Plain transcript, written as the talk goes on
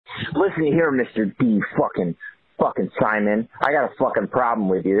listen here, Mr. D fucking Simon. I got a fucking problem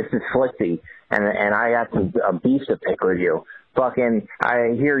with you. This is Flitzy, and I got some beef to pick with you. Fucking,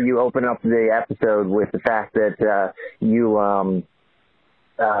 I hear you open up the episode with the fact that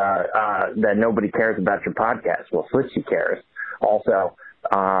that nobody cares about your podcast. Well, Flitzy cares. Also,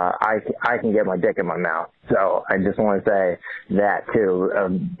 I can get my dick in my mouth. So I just want to say that, too,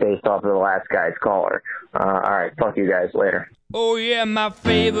 based off of the last guy's caller. All right, fuck you guys later. Oh, yeah, my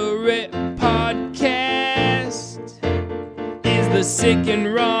favorite podcast is the Sick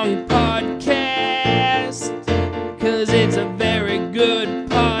and Wrong podcast, 'cause it's a very good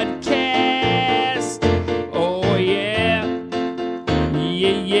podcast. Oh, yeah.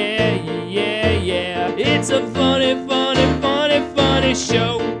 Yeah. It's a funny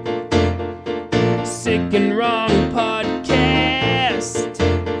show. Sick and Wrong podcast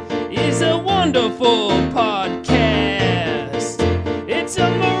is a wonderful podcast. It's a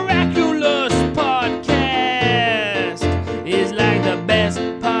miraculous podcast. It's like the best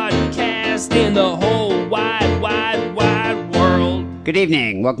podcast in the whole wide world. Good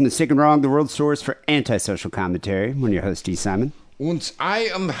evening. Welcome to Sick and Wrong, the world's source for antisocial commentary. I'm your host, D. Simon. And I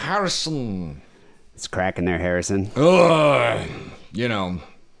am Harrison. It's cracking there, Harrison. Ugh. You know.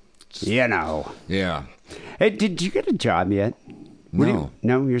 Yeah. Hey, did you get a job yet? No.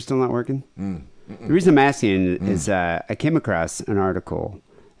 No, you're still not working? The reason I'm asking is I came across an article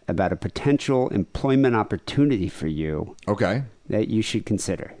about a potential employment opportunity for you. Okay. That you should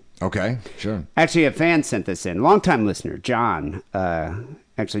consider. Okay, sure. Actually, a fan sent this in. Longtime listener, John. John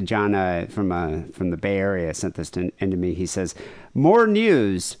from the Bay Area sent this into me. He says, more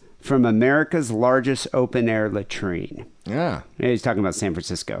news from America's largest open-air latrine. Yeah. And he's talking about San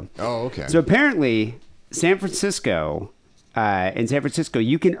Francisco. Oh, okay. So apparently, in San Francisco,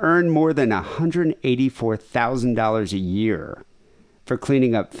 you can earn more than $184,000 a year for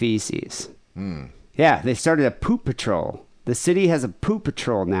cleaning up feces. Yeah, they started a poop patrol. The city has a poop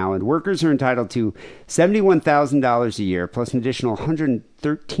patrol now, and workers are entitled to $71,000 a year, plus an additional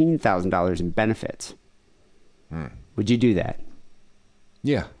 $113,000 in benefits. Would you do that?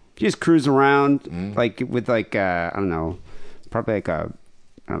 Yeah. You just cruise around with I don't know, probably like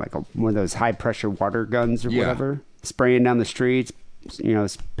one of those high pressure water guns or whatever, spraying down the streets,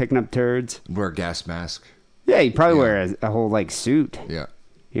 picking up turds. Wear a gas mask. Yeah, you probably wear a whole suit. Yeah.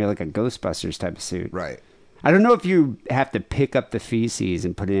 Like a Ghostbusters type of suit. Right. I don't know if you have to pick up the feces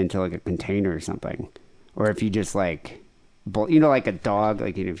and put it into a container or something, or if you just like a dog,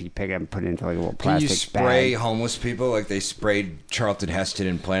 if you pick it up and put it into a little plastic bag. Can you spray homeless people like they sprayed Charlton Heston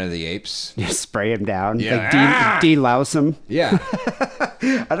in Planet of the Apes? Just spray them down, delouse them. Yeah.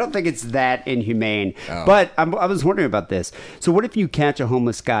 I don't think it's that inhumane, but I was wondering about this. So what if you catch a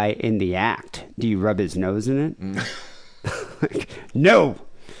homeless guy in the act? Do you rub his nose in it? No.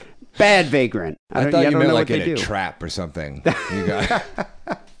 Bad vagrant. I thought you meant like in a trap or something. Isn't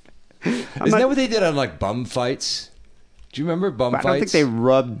that what they did on bum fights? Do you remember bum fights? I don't think they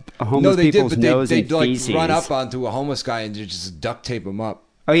rubbed homeless people's nose in feces. They'd run up onto a homeless guy and just duct tape him up.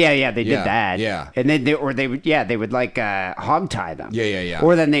 Oh yeah, they did that. Yeah, and then they would hog tie them. Yeah.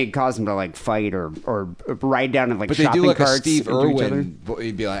 Or then they'd cause them to fight or ride down in but shopping they do carts. A Steve Irwin.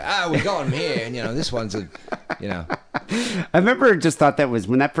 He'd be like, we got him here, and this one's a. I remember just thought that was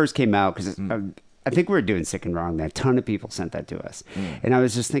when that first came out because. I think we were doing Sick and Wrong. A ton of people sent that to us. And I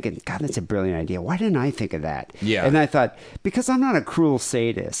was just thinking, God, that's a brilliant idea. Why didn't I think of that? Yeah. And I thought, because I'm not a cruel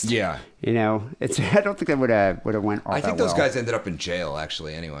sadist. Yeah. I don't think that would have went all that well. I think those guys ended up in jail,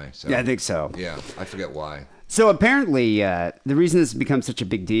 actually, anyway. So. Yeah, I think so. Yeah, I forget why. So apparently, the reason this has become such a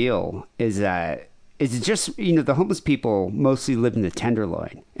big deal is just, the homeless people mostly live in the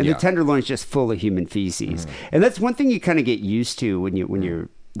Tenderloin. And the Tenderloin is just full of human feces. And that's one thing you kind of get used to when you're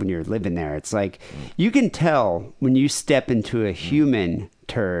living there. It's like you can tell when you step into a human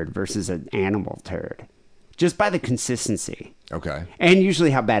turd versus an animal turd just by the consistency. Okay. And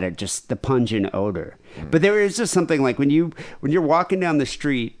usually how bad just the pungent odor. But there is just something when you're walking down the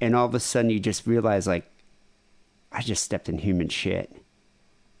street and all of a sudden you just realize I just stepped in human shit.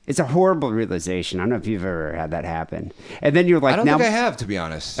 It's a horrible realization. I don't know if you've ever had that happen. And then you're like, I don't think I have, to be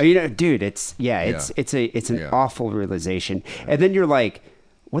honest. Dude, it's an awful realization. And then you're like,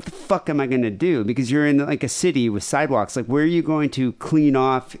 what the fuck am I going to do? Because you're in a city with sidewalks. Where are you going to clean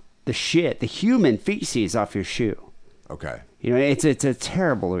off the shit, the human feces off your shoe? Okay. It's a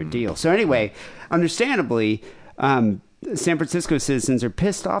terrible ordeal. So anyway, understandably, San Francisco citizens are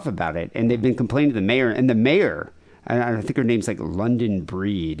pissed off about it, and they've been complaining to the mayor. And the mayor, I think her name's London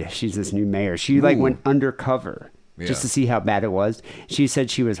Breed. She's this new mayor. She went undercover just to see how bad it was. She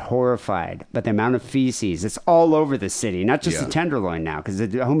said she was horrified by the amount of feces. It's all over the city, not just the Tenderloin now, because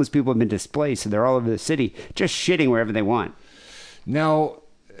the homeless people have been displaced, so they're all over the city, just shitting wherever they want. Now,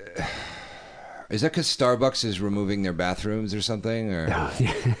 is that because Starbucks is removing their bathrooms or something? Or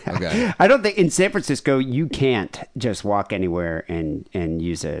okay, I don't think in San Francisco you can't just walk anywhere and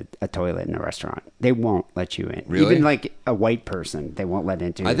use a toilet in a restaurant. They won't let you in. Really? Even like a white person, they won't let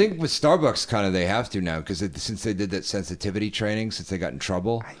into. I think with Starbucks, kind of they have to now because since they did that sensitivity training, since they got in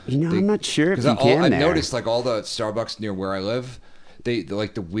trouble. I'm not sure if you I've can. noticed like all the Starbucks near where I live. They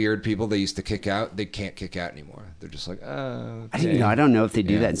like the weird people they used to kick out. They can't kick out anymore. They're just like, okay. I don't know if they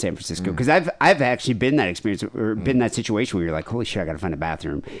do that in San Francisco because I've actually been in that experience or been in that situation where you're like, holy shit, I got to find a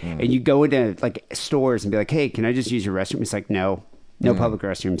bathroom, and you go into like stores and be like, hey, can I just use your restroom? It's like, no public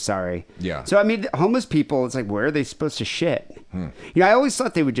restroom. Sorry. Yeah. So I mean, homeless people, it's like, where are they supposed to shit? I always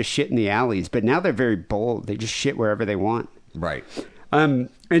thought they would just shit in the alleys, but now they're very bold. They just shit wherever they want. Right.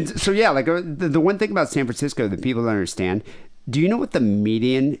 And so like the one thing about San Francisco that people don't understand. Do you know what the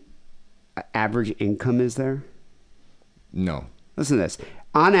median average income is there? No. Listen to this.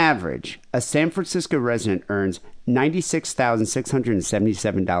 On average, a San Francisco resident earns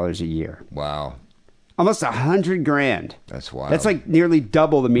 $96,677 a year. Wow. Almost $100,000. That's wild. That's like nearly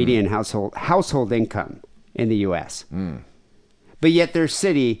double the median household income in the U.S. But yet their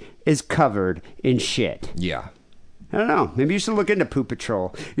city is covered in shit. Yeah. I don't know. Maybe you should look into Poop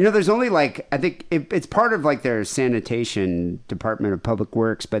Patrol. There's only like, I think it's part of like their sanitation department of public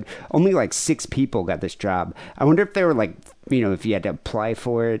works, but only like 6 people got this job. I wonder if they were like, if you had to apply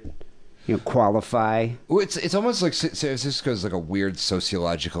for it, qualify. Well, it's almost like San Francisco is like a weird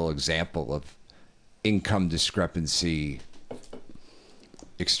sociological example of income discrepancy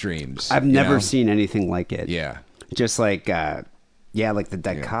extremes. I've never seen anything like it. Yeah. Just like, like the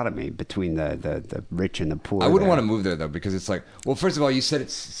dichotomy between the rich and the poor. I wouldn't want to move there though because it's like, well, first of all, you said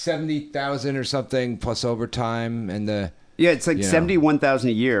it's 70,000 or something plus overtime and it's like 71,000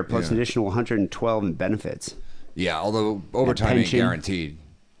 a year plus an additional 112 in benefits. Yeah, although overtime ain't guaranteed.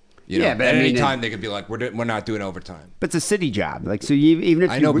 But at any time they could be like, we're not doing overtime. But it's a city job, like so. Even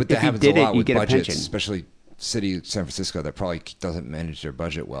if you did it, you get budgets, a pension. Especially city San Francisco that probably doesn't manage their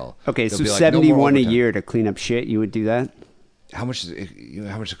budget well. Okay, They'll so be like, 71 no a more year to clean up shit. You would do that? How much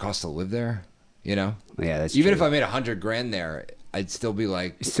it costs to live there? Yeah, that's even true. if I made $100,000 there, I'd still be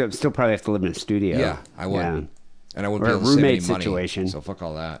like, still probably have to live in a studio. Yeah, I would, and I wouldn't be or able a to save roommate any money. situation. So fuck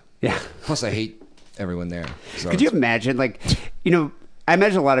all that. Yeah. Plus, I hate everyone there. So Could you imagine, like, I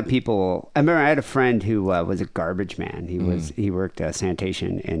imagine a lot of people. I remember I had a friend who was a garbage man. He worked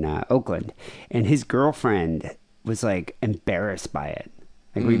sanitation in Oakland, and his girlfriend was like embarrassed by it.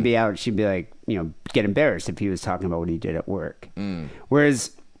 Like we'd be out, she'd be like, get embarrassed if he was talking about what he did at work.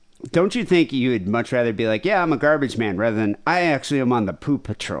 Whereas, don't you think you would much rather be like, yeah, I'm a garbage man, rather than I actually am on the poop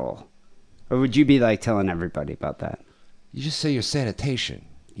patrol? Or would you be like telling everybody about that? You just say you're sanitation.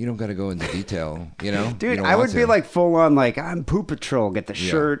 You don't got to go into detail, Dude, I would be like full on, like, I'm poop patrol, get the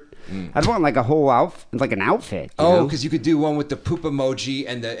shirt. I'd want like a whole outfit, like an outfit. Because you could do one with the poop emoji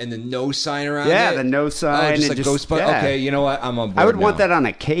and the no sign around it. Yeah, the no sign. Just like Ghostbusters. Yeah. Okay, you know what? I'm on board I would now. want that on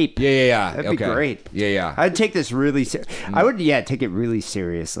a cape. Yeah. That'd be great. Yeah. I'd take this really I would, take it really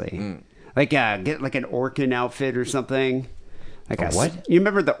seriously. Like, get like an Orkin outfit or something. Like what? You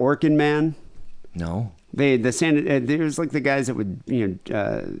remember the Orkin man? No. There's like the guys that would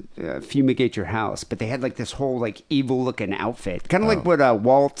fumigate your house, but they had like this whole like evil looking outfit, kind of like what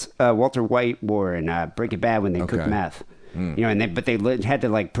Walter White wore in Breaking Bad when they cooked meth. And they had to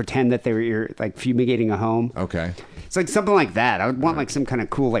like pretend that they were like fumigating a home. Okay, it's like something like that. I would want like some kind of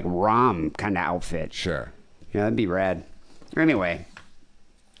cool like Rom kind of outfit. Sure, that'd be rad. Anyway,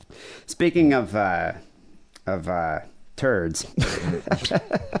 speaking of turds.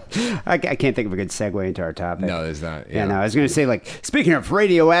 I can't think of a good segue into our topic. No, there's not. Yeah, no, I was going to say, like, speaking of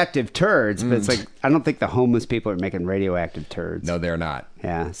radioactive turds, but it's like, I don't think the homeless people are making radioactive turds. No, they're not.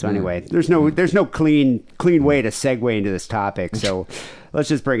 Yeah, so anyway, there's no clean way to segue into this topic, so let's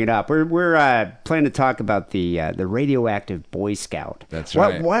just bring it up. We're planning to talk about the radioactive Boy Scout. That's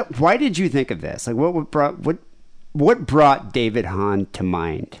right. Why did you think of this? Like, what brought David Hahn to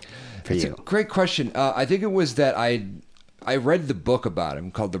mind for you? It's a great question. I think it was that I read the book about him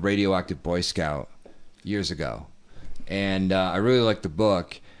called The Radioactive Boy Scout years ago. And I really liked the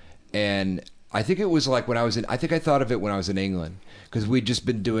book. And I think it was like I think I thought of it when I was in England. Because we'd just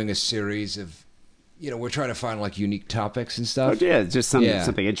been doing a series of, we're trying to find like unique topics and stuff. Oh, yeah, just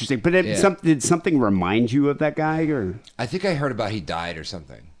something interesting. But did something remind you of that guy? Or I think I heard about he died or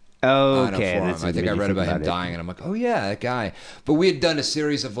something. Oh, okay. I think I read about him dying. And I'm like, oh, yeah, that guy. But we had done a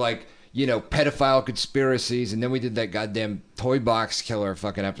series of like, pedophile conspiracies, and then we did that goddamn toy box killer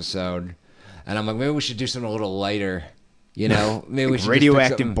fucking episode. And I'm like, maybe we should do something a little lighter. Maybe we should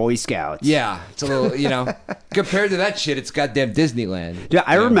Radioactive Boy Scouts. Yeah, it's a little, compared to that shit, it's goddamn Disneyland. Yeah,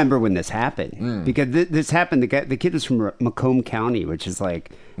 I remember when this happened because this happened. The kid was from Macomb County, which is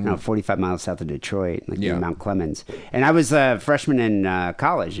like 45 miles south of Detroit, like near Mount Clemens. And I was a freshman in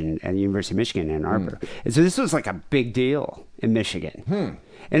college at the University of Michigan in Ann Arbor, and so this was like a big deal in Michigan.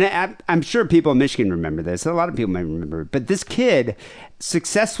 And I'm sure people in Michigan remember this. A lot of people might remember it. But this kid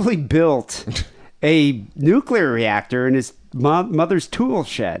successfully built a nuclear reactor in his mother's tool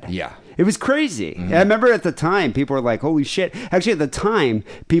shed. Yeah. It was crazy. And I remember at the time, people were like, holy shit. Actually, at the time,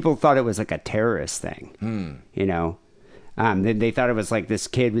 people thought it was like a terrorist thing. They thought it was like this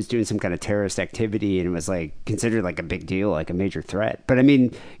kid was doing some kind of terrorist activity, and it was like considered like a big deal, like a major threat. But I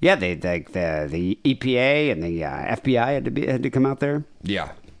mean, yeah, the EPA and the FBI had to come out there.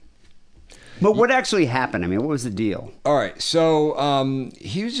 Yeah. But what actually happened? I mean, what was the deal? All right, so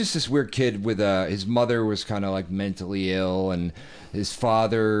he was just this weird kid with his mother was kind of like mentally ill, and his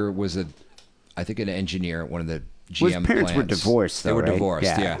father was I think an engineer at one of the GM His parents plants. were divorced, though, They were right? divorced,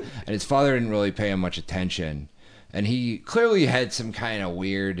 Yeah. yeah. And his father didn't really pay him much attention, and he clearly had some kind of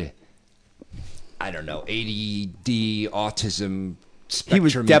weird, I don't know, ADD, autism. He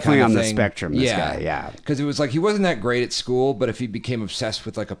was definitely kind of on the thing. spectrum, this guy, yeah. Because it was like he wasn't that great at school, but if he became obsessed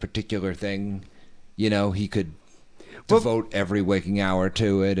with like a particular thing, he could devote every waking hour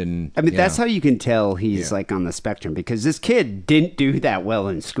to it. And I mean, that's how you can tell he's like on the spectrum, because this kid didn't do that well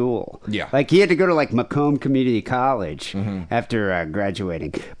in school. Yeah. Like he had to go to like Macomb Community College after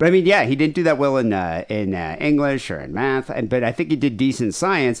graduating. But I mean, yeah, he didn't do that well in English or in math, but I think he did decent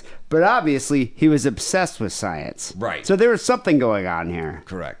science. But obviously, he was obsessed with science. Right. So there was something going on here.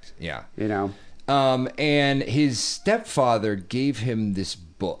 Correct. Yeah. And his stepfather gave him this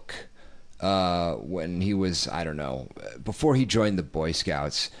book when he was, I don't know, before he joined the Boy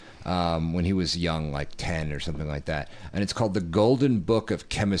Scouts, when he was young, like 10 or something like that. And it's called The Golden Book of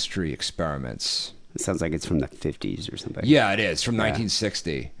Chemistry Experiments. It sounds like it's from the 50s or something. Yeah, it is, from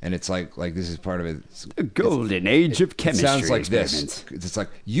 1960. And it's like this is part of it. The golden age of chemistry. It sounds like experiments. this. It's like,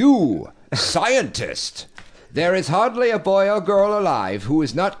 you, scientist. There is hardly a boy or girl alive who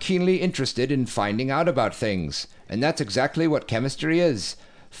is not keenly interested in finding out about things. And that's exactly what chemistry is.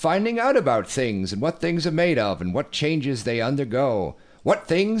 Finding out about things and what things are made of and what changes they undergo. What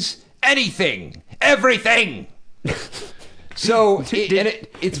things? Anything. Everything. So,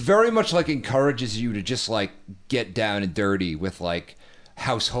 it's very much like encourages you to just like get down and dirty with like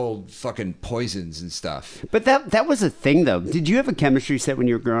household fucking poisons and stuff. But that was a thing, though. Did you have a chemistry set when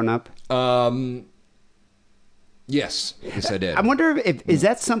you were growing up? Yes, I did. I wonder if is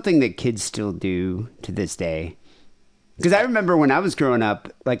that something that kids still do to this day? Because I remember when I was growing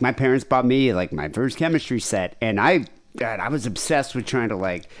up, like my parents bought me like my first chemistry set, and I was obsessed with trying to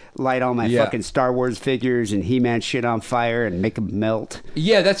like light all my fucking Star Wars figures and He-Man shit on fire and make them melt.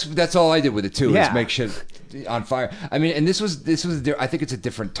 Yeah, that's all I did with it too. Yeah. Is make shit on fire. I mean, and this was. I think it's a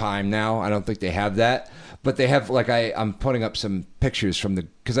different time now. I don't think they have that, but they have like I'm putting up some pictures from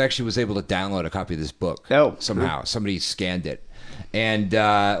because I actually was able to download a copy of this book. Oh, somehow somebody scanned it, and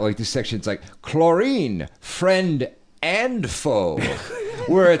like this section's like chlorine, friend and foe,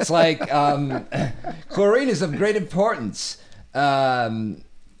 where it's like chlorine is of great importance. And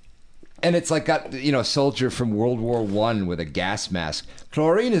it's like got a soldier from World War I with a gas mask.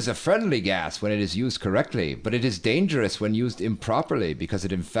 Chlorine is a friendly gas when it is used correctly, but it is dangerous when used improperly because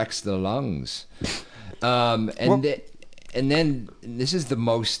it infects the lungs. And then this is the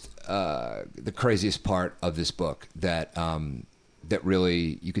most the craziest part of this book that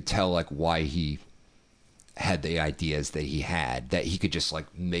really you could tell like why he had the ideas that he had, that he could just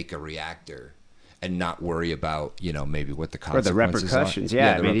like make a reactor and not worry about, maybe what the consequences or the repercussions. are.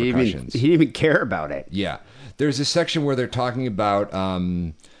 Yeah, I mean, he didn't even care about it. Yeah. There's a section where they're talking about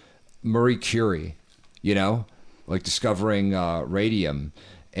Marie Curie, like discovering radium.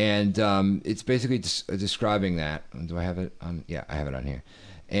 And it's basically describing that. Do I have it on? Yeah, I have it on here.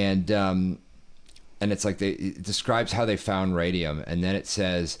 And it's like it describes how they found radium. And then it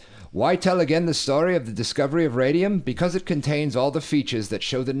says, why tell again the story of the discovery of radium? Because it contains all the features that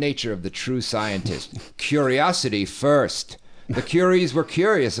show the nature of the true scientist. Curiosity first. The Curies were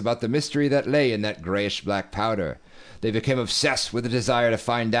curious about the mystery that lay in that grayish-black powder. They became obsessed with a desire to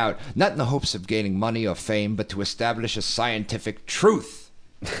find out, not in the hopes of gaining money or fame, but to establish a scientific truth.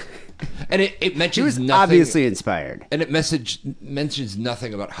 And it mentions nothing. Obviously inspired. And it mentions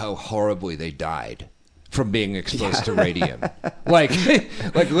nothing about how horribly they died from being exposed to radium. like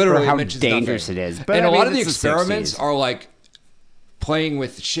literally, or how mentions dangerous nothing. it is. But and I a mean, lot of the it's experiments are like playing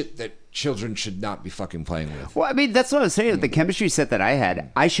with shit that children should not be fucking playing with. Well, I mean, that's what I was saying. The chemistry set that I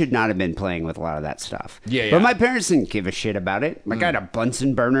had, I should not have been playing with a lot of that stuff. Yeah. But my parents didn't give a shit about it. Like, I had a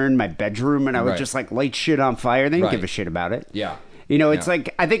Bunsen burner in my bedroom, and I would just, like, light shit on fire. They didn't give a shit about it. Yeah. You know, it's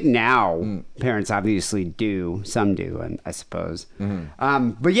like, I think now parents obviously do. Some do, and I suppose.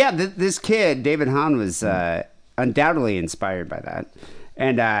 But yeah, this kid, David Hahn, was undoubtedly inspired by that.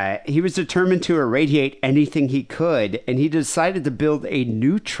 And he was determined to irradiate anything he could, and he decided to build a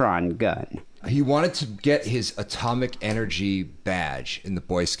neutron gun. He wanted to get his atomic energy badge in the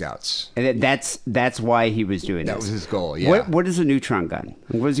Boy Scouts. And that's why he was doing this. That was his goal, yeah. What is a neutron gun?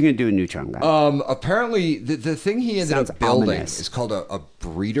 What is he going to do with a neutron gun? Apparently, the thing he ended Sounds up building ominous. is called a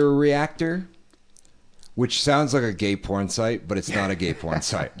breeder reactor, which sounds like a gay porn site, but it's not a gay porn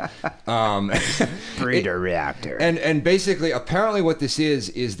site. Breeder reactor. And basically, apparently what this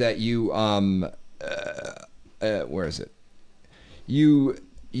is that you, where is it? You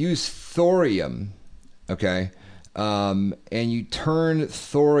use thorium, okay? And you turn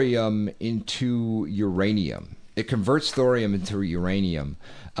thorium into uranium. It converts thorium into uranium.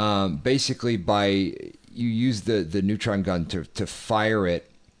 Basically, you use the neutron gun to fire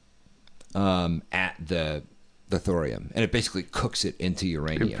it at the thorium, and it basically cooks it into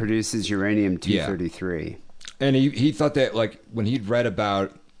uranium. It produces uranium-233. Yeah. And he thought that, like, when he'd read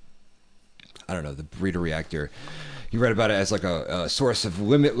about, I don't know, the breeder reactor, he read about it as like a source of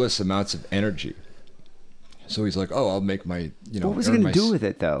limitless amounts of energy. So he's like, oh, I'll make my, What was he going to do with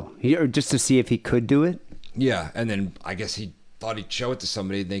it, though? Or just to see if he could do it? Yeah, and then I guess he thought he'd show it to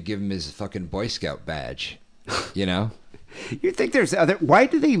somebody, and they give him his fucking Boy Scout badge, You You think there's other... Why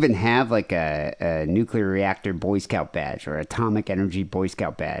do they even have, like, a nuclear reactor Boy Scout badge or atomic energy Boy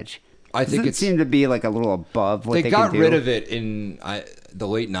Scout badge? I think it seemed to be, like, a little above what they got can do. rid of it in the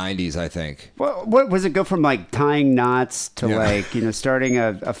late 90s, I think. What was it go from, like, tying knots to, like, starting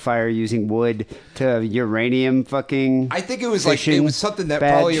a fire using wood to uranium fucking I think it was like, it was something that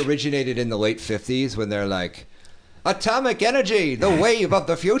probably originated in the late 50s when they're like, atomic energy, the wave of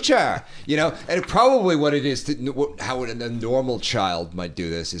the future. And probably what it is, how a normal child might do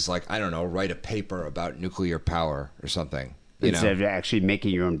this is like, I don't know, write a paper about nuclear power or something. Instead of actually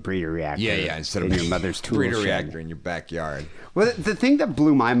making your own breeder reactor. Yeah, instead of your mother's tool breeder shed. reactor in your backyard. Well, the thing that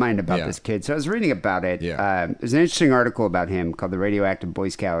blew my mind about this kid, so I was reading about it. There's an interesting article about him called "The Radioactive Boy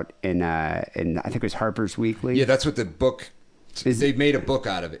Scout" in I think it was Harper's Weekly. Yeah, that's what the book. They made a book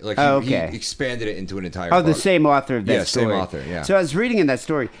out of it. Like he expanded it into an entire. Oh, book. the same author of that story. Yeah, same author. Yeah. So I was reading in that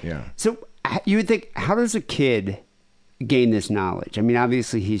story. Yeah. So you would think, how does a kid gain this knowledge? I mean,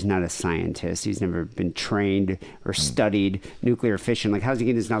 obviously he's not a scientist. He's never been trained or studied nuclear fission. Like, how does he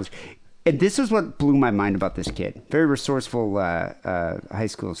gain this knowledge? And this is what blew my mind about this kid. Very resourceful high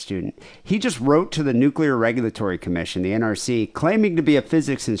school student. He just wrote to the Nuclear Regulatory Commission, the NRC, claiming to be a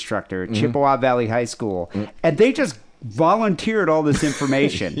physics instructor at Chippewa Valley High School. And they just volunteered all this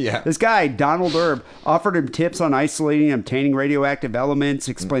information. This guy, Donald Erb, offered him tips on isolating and obtaining radioactive elements,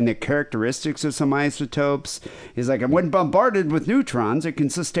 explained the characteristics of some isotopes. He's like, and when bombarded with neutrons, it can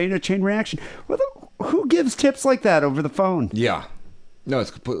sustain a chain reaction. Who gives tips like that over the phone? Yeah. No,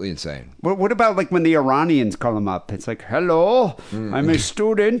 it's completely insane. What about like when the Iranians call him up? It's like, hello, I'm a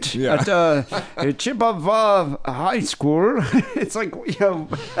student at Chippewa High School. It's like, He's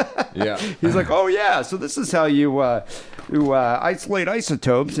like, oh yeah, so this is how you isolate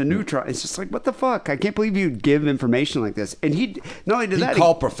isotopes and neutrons. It's just like, what the fuck? I can't believe you'd give information like this. And he not only did that, he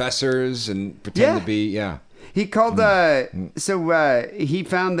called professors and pretend to be He called he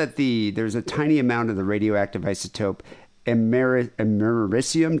found that there's a tiny amount of the radioactive isotope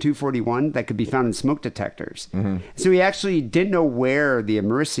americium-241 that could be found in smoke detectors. So he actually didn't know where the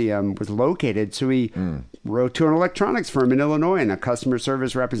americium was located, so he wrote to an electronics firm in Illinois, and a customer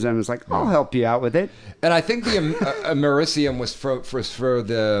service representative was like, I'll help you out with it. And I think the americium was for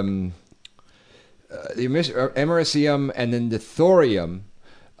the americium, and then the thorium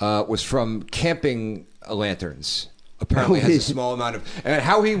was from camping lanterns. Apparently has a small amount of, and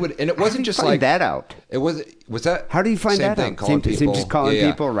how he would, and it wasn't just like that out. It was that. How do you find same that thing, out? Calling people, just calling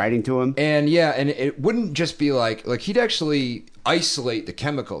people, writing to them, and it wouldn't just be like he'd actually isolate the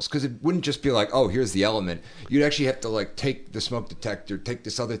chemicals, because it wouldn't just be like, oh, here's the element. You'd actually have to like take the smoke detector, take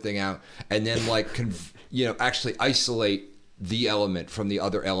this other thing out, and then actually isolate the element from the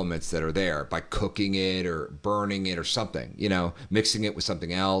other elements that are there by cooking it or burning it or something, mixing it with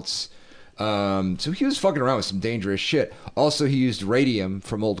something else. So he was fucking around with some dangerous shit. Also, he used radium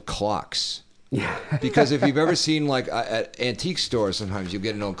from old clocks. Yeah. Because if you've ever seen, like, at antique stores, sometimes you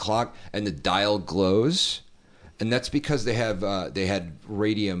get an old clock and the dial glows, and that's because they had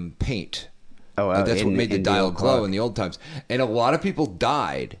radium paint That's what made the in dial old glow clock. in the old times. And a lot of people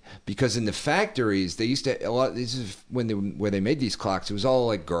died because in the factories they used to This is where they made these clocks. It was all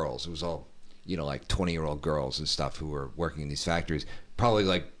like girls. It was all like 20-year-old girls and stuff who were working in these factories. Probably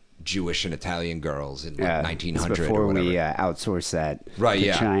like Jewish and Italian girls in like 1900 before or whatever. we outsourced that Right,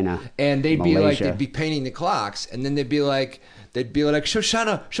 to China. And they'd be painting the clocks, and then they'd be like,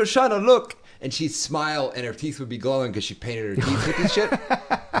 Shoshana, look. And she'd smile, and her teeth would be glowing because she painted her teeth with this shit.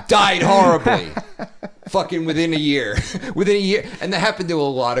 Died horribly. Fucking within a year. And that happened to a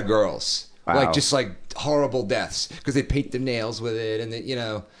lot of girls. Wow. Like, just like horrible deaths because they paint their nails with it, and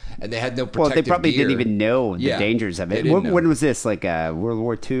and they had no protective Well, they probably gear. didn't even know the dangers of it. When was this? Like World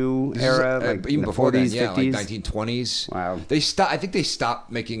War II era? Like even the before 40s, then, 50s? like 1920s. Wow. I think they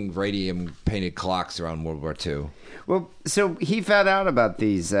stopped making radium painted clocks around World War II. Well, so he found out about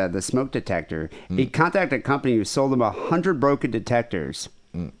these, the smoke detector. He contacted a company who sold him 100 broken detectors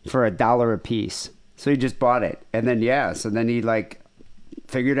for $1 a piece. So he just bought it. And then, so then he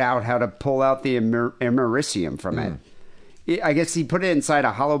figured out how to pull out the americium from it. I guess he put it inside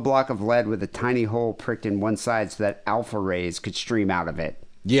a hollow block of lead with a tiny hole pricked in one side so that alpha rays could stream out of it.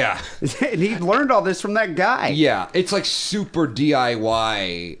 Yeah. And he learned all this from that guy. Yeah. It's like super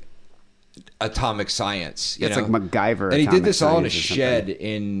DIY atomic science. It's like MacGyver. And he did this all in a shed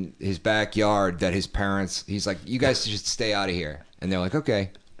in his backyard that his parents, he's like, you guys should stay out of here. And they're like,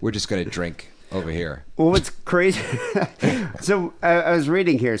 okay, we're just going to drink over here. Well, what's crazy? So I was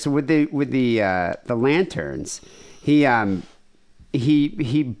reading here. So with the lanterns, he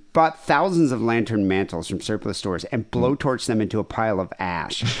bought thousands of lantern mantles from surplus stores and blowtorched them into a pile of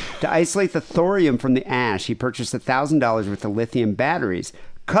ash. To isolate the thorium from the ash, he purchased $1,000 worth of lithium batteries.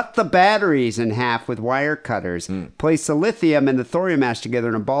 Cut the batteries in half with wire cutters. Placed the lithium and the thorium ash together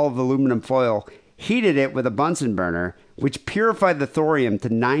in a ball of aluminum foil. Heated it with a Bunsen burner, which purified the thorium to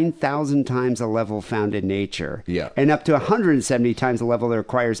 9,000 times the level found in nature. Yeah. And up to 170 times the level that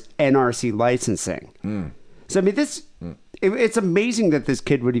requires NRC licensing. So, I mean, it's amazing that this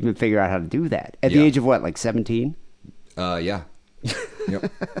kid would even figure out how to do that. At the age of what, like 17? Yeah.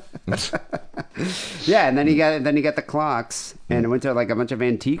 Yep. Yeah, and then he got the clocks, and went to like a bunch of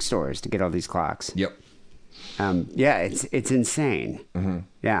antique stores to get all these clocks. Yep. Yeah, it's insane.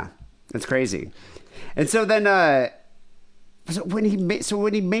 Yeah, it's crazy. And so then, when he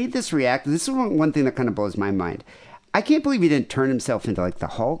made this reactor, this is one thing that kind of blows my mind. I can't believe he didn't turn himself into like the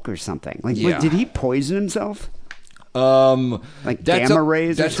Hulk or something. Like, did he poison himself? Like gamma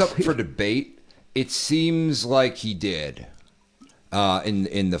rays? That's up for debate. It seems like he did.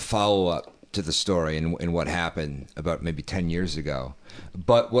 In the follow up to the story and what happened about maybe 10 years ago,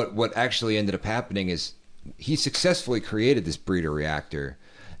 but what actually ended up happening is he successfully created this breeder reactor,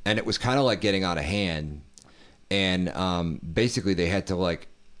 and it was kind of like getting out of hand. And basically, they had to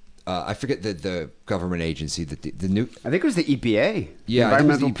I forget the government agency that the new. I think it was the EPA. Yeah,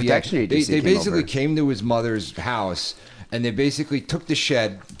 Environmental EPA. Protection Agency. They basically came to his mother's house, and they basically took the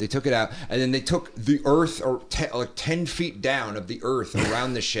shed, they took it out, and then they took the earth, or 10 feet down of the earth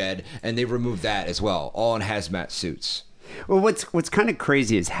around the shed, and they removed that as well, all in hazmat suits. Well, what's kind of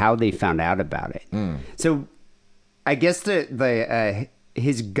crazy is how they found out about it. So, I guess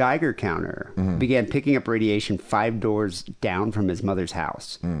his Geiger counter began picking up radiation 5 doors down from his mother's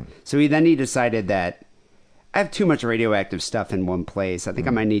house. So he decided that I have too much radioactive stuff in one place. I think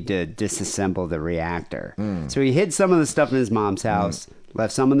I might need to disassemble the reactor. So he hid some of the stuff in his mom's house,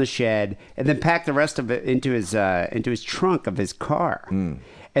 left some in the shed, and then packed the rest of it into his trunk of his car. And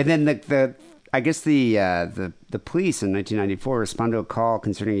then the police in 1994 responded to a call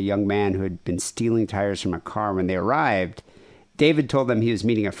concerning a young man who had been stealing tires from a car. When they arrived, David told them he was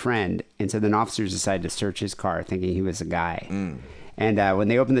meeting a friend, and so then officers decided to search his car, thinking he was a guy. And when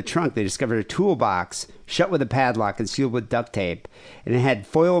they opened the trunk, they discovered a toolbox shut with a padlock and sealed with duct tape. And it had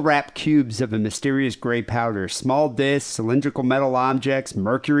foil-wrapped cubes of a mysterious gray powder, small discs, cylindrical metal objects,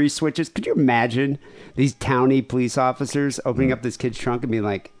 mercury switches. Could you imagine these towny police officers opening up this kid's trunk and being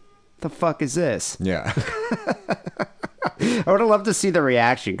like, the fuck is this? Yeah. I would have loved to see the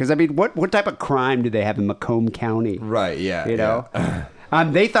reaction, because I mean, what type of crime do they have in Macomb County? Right, yeah. You know? Yeah.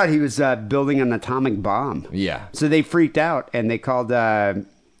 They thought he was building an atomic bomb. Yeah. So they freaked out, and they called the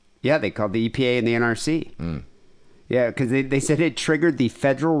EPA and the NRC. Yeah, because they said it triggered the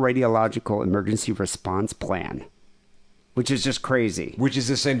Federal Radiological Emergency Response Plan, which is just crazy. Which is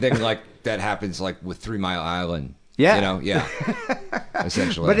the same thing that happens with 3 Mile Island. Yeah. You know, yeah.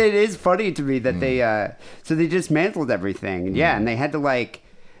 Essentially. But it is funny to me that they dismantled everything. And and they had to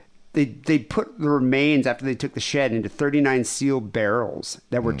they put the remains after they took the shed into 39 sealed barrels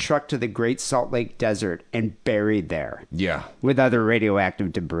that were trucked to the Great Salt Lake Desert and buried there. Yeah. With other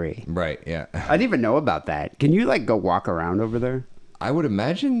radioactive debris. Right, yeah. I didn't even know about that. Can you like go walk around over there? I would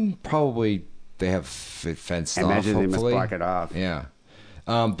imagine probably they have it fenced off, Imagine they must hopefully. block it off. Yeah.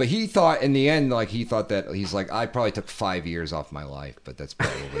 But he thought, in the end, like, he's like, I probably took 5 years off my life, but that's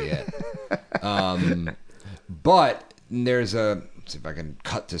probably it. But there's let's see if I can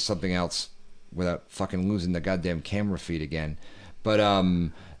cut to something else without fucking losing the goddamn camera feed again. But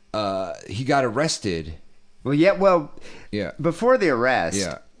he got arrested. Yeah. Before the arrest,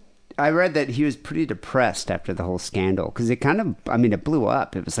 Yeah. I read that he was pretty depressed after the whole scandal because it it blew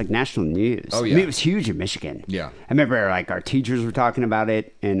up. It was like national news. Oh, yeah. I mean, it was huge in Michigan. Yeah. I remember like our teachers were talking about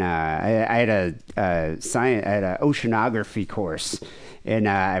it, and I had an oceanography course, and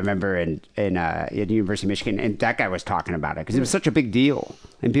I remember at the University of Michigan, and that guy was talking about it because it was such a big deal,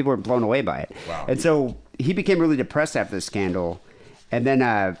 and people were blown away by it. Wow. And so he became really depressed after the scandal, and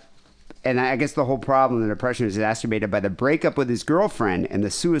then. And I guess the whole problem, the depression, was exacerbated by the breakup with his girlfriend and the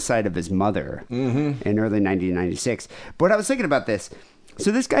suicide of his mother in early 1996. But I was thinking about this.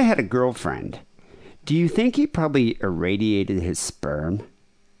 So this guy had a girlfriend. Do you think he probably irradiated his sperm?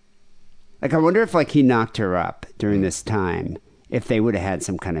 Like, I wonder if like he knocked her up during this time, if they would have had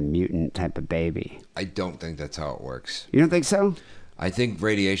some kind of mutant type of baby. I don't think that's how it works. You don't think so? I think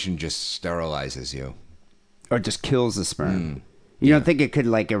radiation just sterilizes you. Or just kills the sperm? You don't think it could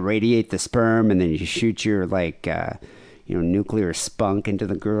like irradiate the sperm and then you shoot your like, nuclear spunk into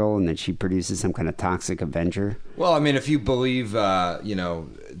the girl and then she produces some kind of toxic Avenger? Well, I mean, if you believe,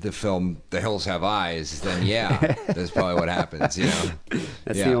 the film The Hills Have Eyes, then yeah, that's probably what happens,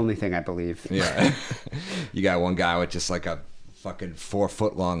 That's the only thing I believe. Yeah. You got one guy with just like a fucking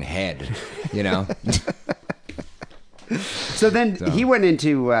 4-foot long head, So then he went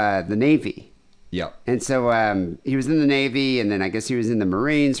into the Navy. Yep. And so he was in the Navy, and then I guess he was in the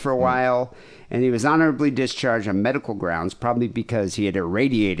Marines for a while, and he was honorably discharged on medical grounds, probably because he had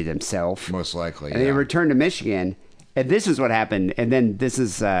irradiated himself. Most likely, And he returned to Michigan, and this is what happened, and then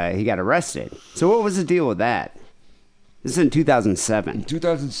he got arrested. So what was the deal with that? This is in 2007. In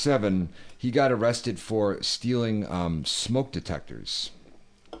 2007, he got arrested for stealing smoke detectors.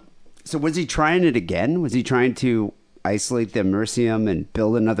 So was he trying it again? Was he trying to isolate the Mercium and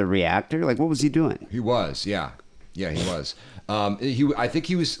build another reactor? Like, what was he doing? He was, yeah. Yeah, he was. I think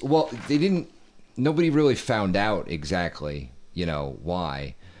he was, well, nobody really found out exactly,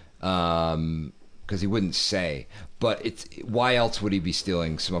 why. Because he wouldn't say. But why else would he be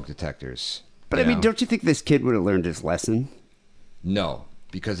stealing smoke detectors? But I mean, don't you think this kid would have learned his lesson? No,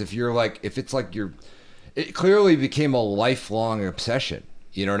 because it clearly became a lifelong obsession.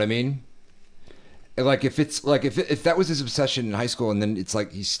 You know what I mean? Like if that was his obsession in high school, and then it's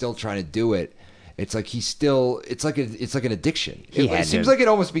like he's still trying to do it. It's like it's like an addiction. It seems like it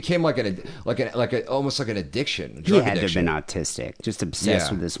almost became almost like an addiction. He had to have been autistic, just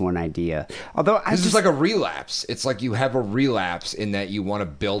obsessed with this one idea. Although this is like a relapse. It's like you have a relapse in that you want to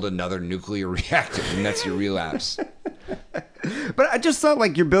build another nuclear reactor, and that's your relapse. But I just thought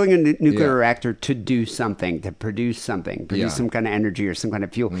like you're building a nuclear reactor to do something, to produce something, some kind of energy or some kind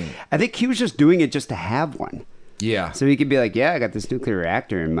of fuel. I think he was just doing it just to have one. Yeah. So he could be like, yeah, I got this nuclear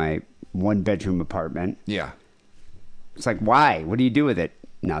reactor in my 1-bedroom apartment. Yeah. It's like, why? What do you do with it?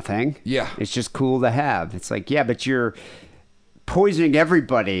 Nothing. Yeah. It's just cool to have. It's like, yeah, but you're poisoning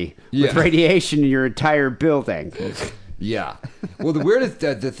everybody with radiation in your entire building. Yeah. Well, the weirdest,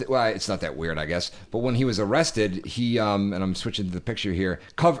 well, it's not that weird, I guess. But when he was arrested, he, and I'm switching to the picture here,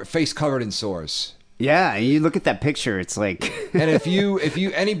 face covered in sores. Yeah, you look at that picture, it's like. And if you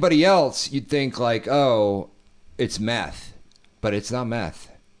anybody else, you'd think like, oh, it's meth, but it's not meth.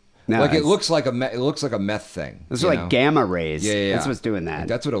 No, like it looks like a meth thing. It's like gamma rays. Yeah. That's what's doing that.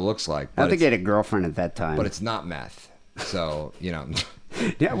 That's what it looks like. I don't think he had a girlfriend at that time. But it's not meth. So Yeah,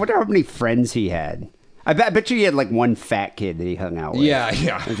 I wonder how many friends he had. I bet you he had like one fat kid that he hung out with. Yeah.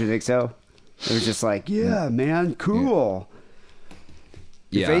 Don't you think so? It was just like, yeah, man, cool.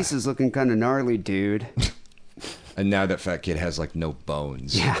 Your face is looking kind of gnarly, dude. And now that fat kid has like no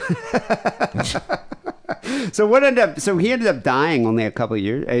bones. Yeah. So he ended up dying only a couple of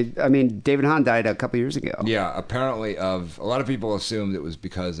years. I mean, David Hahn died a couple of years ago. Yeah, apparently a lot of people assumed it was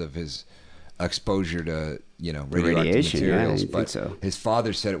because of his exposure to, radioactive materials, but his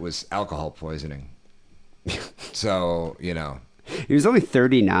father said it was alcohol poisoning. So, he was only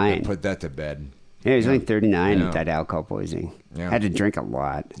 39. Put that to bed. Yeah, he was only 39 and died of alcohol poisoning. Yeah. Had to drink a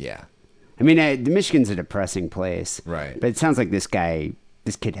lot. Yeah. I mean, Michigan's a depressing place. Right. But it sounds like this kid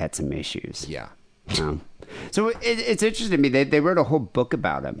had some issues. Yeah. So it's interesting to me. They wrote a whole book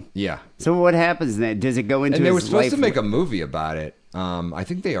about him. Yeah. So what happens then? Does it go into And they his were supposed life? to make a movie about it. I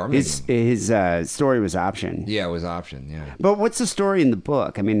think they are making. His story was optioned. Yeah, it was optioned. Yeah. But what's the story in the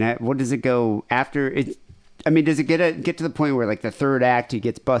book? I mean, what does it go after it? I mean, does it get to the point where like the third act he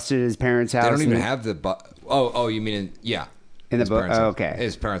gets busted at his parents' house? They don't even have the. Oh, you mean in the book? Oh, okay.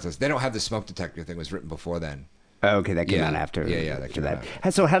 His parents' house. They don't have the smoke detector thing. Was written before then. Oh, okay, that came out after. Yeah, that came out.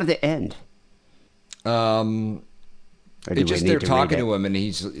 So how did it end? They're talking to him, and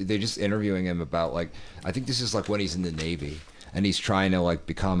they're just interviewing him about like, I think this is like when he's in the Navy, and he's trying to like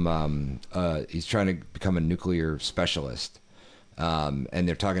become a nuclear specialist, and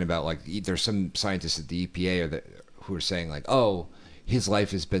they're talking about like there's some scientists at the EPA who are saying like, oh, his life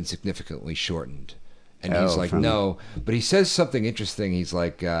has been significantly shortened, and he's like, no, but he says something interesting. He's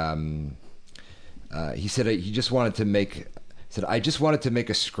like, he said I just wanted to make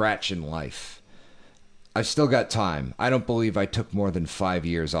a scratch in life. I've still got time. I don't believe I took more than 5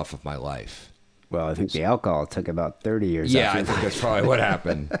 years off of my life. Well, I think the alcohol took about 30 years. Yeah, I think that's probably what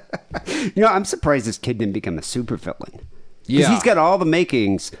happened. I'm surprised this kid didn't become a supervillain. Yeah. Because he's got all the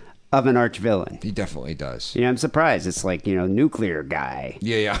makings of an arch-villain. He definitely does. I'm surprised. It's like, nuclear guy.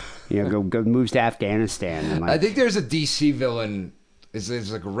 Yeah. Go moves to Afghanistan. And I think there's a DC villain.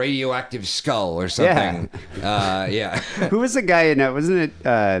 It's like a radioactive skull or something. Yeah. Who was the guy in it? Wasn't it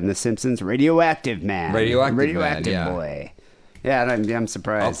in The Simpsons? Radioactive man. Radioactive man, boy. Yeah, I'm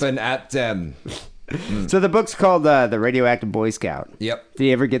surprised. Up and at them. So the book's called The Radioactive Boy Scout. Yep. Did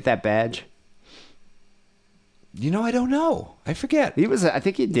he ever get that badge? I don't know. I forget. I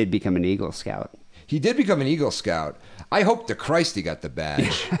think he did become an Eagle Scout. He did become an Eagle Scout. I hope to Christ he got the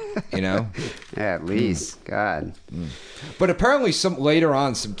badge. Yeah, at least. God. But apparently later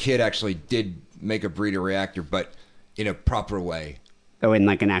on some kid actually did make a breeder reactor, but in a proper way. Oh, in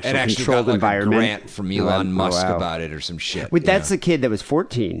like an actual controlled got, environment. A grant from Elon Musk about it or some shit. Wait, that's the kid that was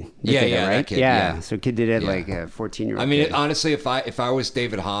 14. Yeah, right? That kid, yeah. So kid did it like a 14-year-old. I mean, honestly, if I was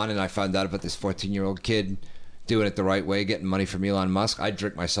David Hahn and I found out about this 14-year-old kid doing it the right way, getting money from Elon Musk, I'd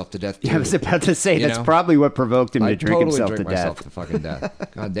drink myself to death too. Yeah, I was about to say that's probably what provoked him to drink himself to myself death. to fucking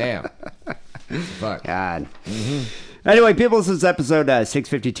death. God damn. Fuck. God. Anyway, people, this is episode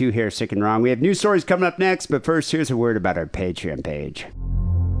 652 here, Sick and Wrong. We have news stories coming up next, but first, here's a word about our Patreon page.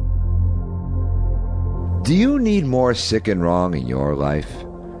 Do you need more Sick and Wrong in your life?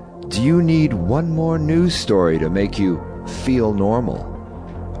 Do you need one more news story to make you feel normal?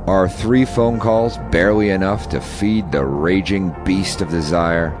 Are 3 phone calls barely enough to feed the raging beast of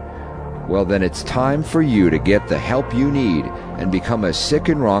desire? Well, then it's time for you to get the help you need and become a Sick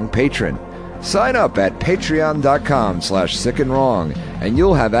and Wrong patron. Sign up at patreon.com/sickandwrong and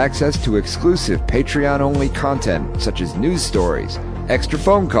you'll have access to exclusive Patreon-only content such as news stories, extra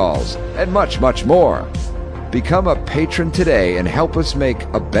phone calls, and much, much more. Become a patron today and help us make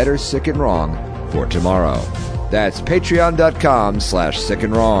a better Sick and Wrong for tomorrow. That's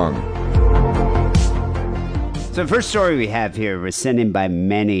patreon.com/sickandwrong. So the first story we have here was sent in by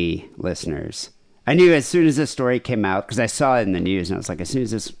many listeners. I knew as soon as this story came out, because I saw it in the news, and I was like, as soon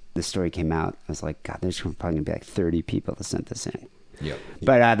as this story came out, I was like, God, there's probably going to be like 30 people that sent this in. Yep.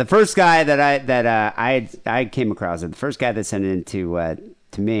 But the first guy that I came across, the first guy that sent it in to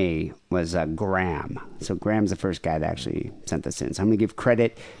me was Graham. So Graham's the first guy that actually sent this in. So I'm going to give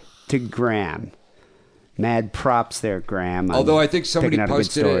credit to Graham. Mad props there, Graham. Although I think somebody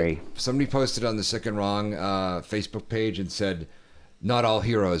posted it. Somebody posted on the Sick and Wrong Facebook page and said, "Not all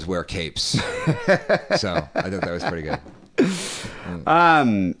heroes wear capes." So I thought that was pretty good.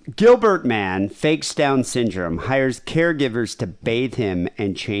 Gilbert man fakes Down syndrome, hires caregivers to bathe him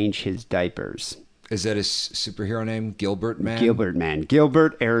and change his diapers. Is that his superhero name? Gilbert Man? Gilbert Man.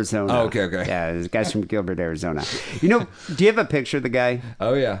 Gilbert, Arizona. Oh, okay. Yeah, this guy's from Gilbert, Arizona. Do you have a picture of the guy?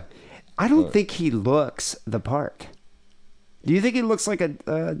 Oh, yeah. I don't think he looks the part. Do you think he looks like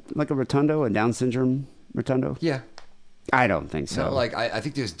a rotundo, a Down syndrome rotundo? Yeah. I don't think so. No, I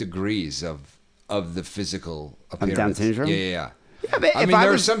think there's degrees of the physical appearance. Of Down syndrome? Yeah, but I mean,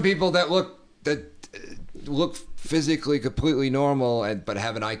 there are some people that look physically completely normal but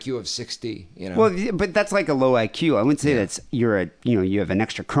have an IQ of 60. Well, but that's like a low IQ. I wouldn't say that's you have an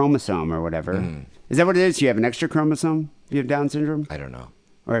extra chromosome or whatever. Is that what it is? You have an extra chromosome if you have Down syndrome? I don't know.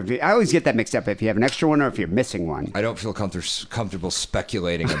 Or I always get that mixed up. If you have an extra one or if you're missing one. I don't feel comfortable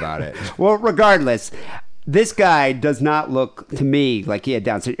speculating about it. Well, regardless, this guy does not look to me like he had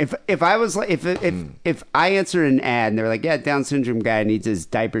Down syndrome. If I was like if I answered an ad and they were like, yeah, Down syndrome guy needs his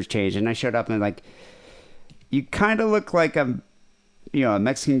diapers changed, and I showed up and like, you kind of look like a a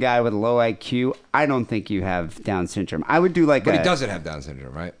Mexican guy with a low IQ, I don't think you have Down syndrome. I would do like But he doesn't have Down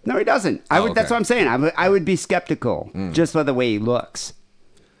syndrome, right? No, he doesn't. Okay. That's what I'm saying. I would be skeptical just by the way he looks.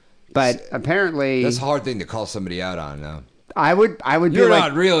 But apparently... That's a hard thing to call somebody out on, though. I would You're be like...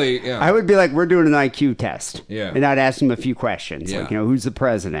 not really... Yeah. I would be like, we're doing an IQ test. Yeah. And I'd ask him a few questions. Yeah. Like, who's the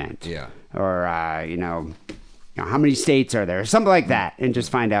president? Yeah. Or, how many states are there? Something like that. And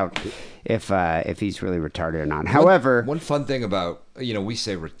just find out if he's really retarded or not. However... One fun thing about... we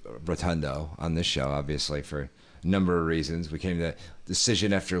say rotundo on this show, obviously, for a number of reasons. We came to that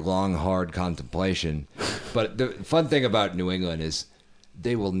decision after long, hard contemplation. But the fun thing about New England is...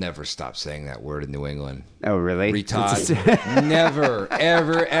 They will never stop saying that word in New England. Oh, really? Retard. Never,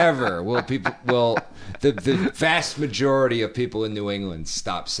 ever, ever will the vast majority of people in New England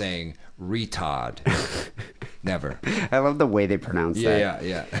stop saying retard. Never. I love the way they pronounce that.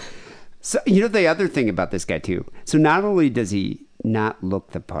 Yeah. So, the other thing about this guy, too. So not only does he not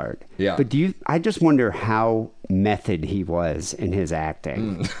look the part, but I just wonder how method he was in his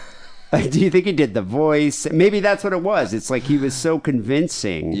acting. Do you think he did the voice? Maybe that's what it was. It's like he was so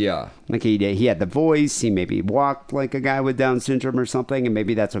convincing. Yeah. Like he had the voice. He maybe walked like a guy with Down syndrome or something, and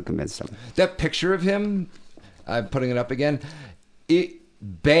maybe that's what convinced him. That picture of him, I'm putting it up again, it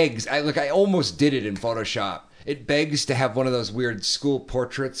begs. I almost did it in Photoshop. It begs to have one of those weird school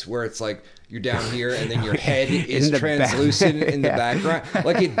portraits where it's like you're down here and then your head is translucent in the background.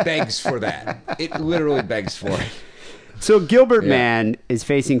 Like it begs for that. It literally begs for it. So Gilbert Mann is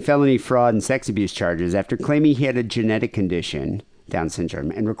facing felony fraud and sex abuse charges after claiming he had a genetic condition, Down syndrome,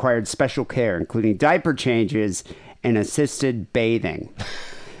 and required special care, including diaper changes and assisted bathing.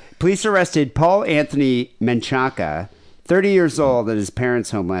 Police arrested Paul Anthony Menchaca, 30 years old, at his parents'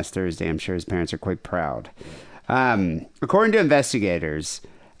 home last Thursday. I'm sure his parents are quite proud. According to investigators,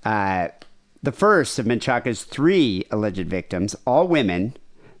 the first of Menchaca's 3 alleged victims, all women,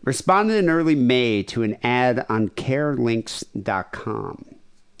 responded in early May to an ad on carelinks.com,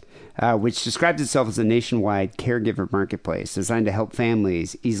 which describes itself as a nationwide caregiver marketplace designed to help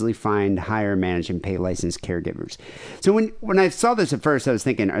families easily find, hire, manage, and pay licensed caregivers. So when I saw this at first, I was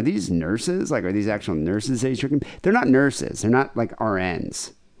thinking, are these nurses? Like, are these actual nurses that he's working? They're not nurses. They're not like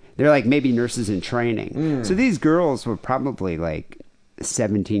RNs. They're like maybe nurses in training. So these girls were probably like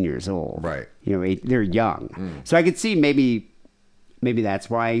 17 years old. Right. They're young. So I could see maybe that's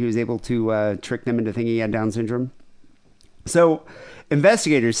why he was able to trick them into thinking he had Down syndrome. So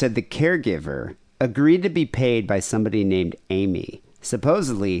investigators said the caregiver agreed to be paid by somebody named Amy,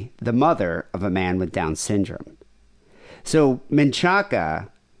 supposedly the mother of a man with Down syndrome. So Menchaca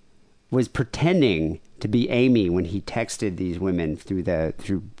was pretending to be Amy when he texted these women through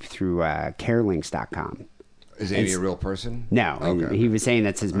carelinks.com. Is Amy a real person? No. Okay. He was saying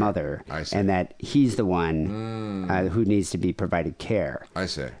that's his mother. I see. And that he's the one who needs to be provided care. I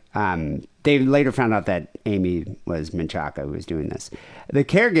see. They later found out that Amy was Menchaca who was doing this. The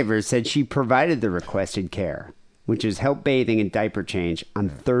caregiver said she provided the requested care, which is help bathing and diaper change on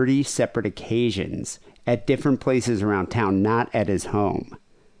 30 separate occasions at different places around town, not at his home.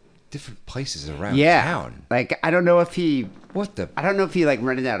 Different places around town? Like, I don't know if he like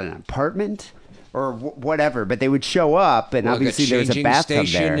rented out an apartment or whatever, but they would show up, and obviously there was a bathtub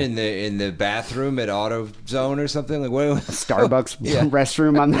there. in the bathroom at AutoZone or something, like what? Starbucks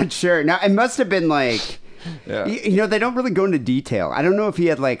restroom. I'm not sure. Now it must have been like, they don't really go into detail. I don't know if he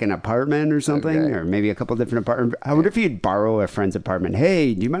had like an apartment or something, or maybe a couple different apartments. I wonder if he'd borrow a friend's apartment.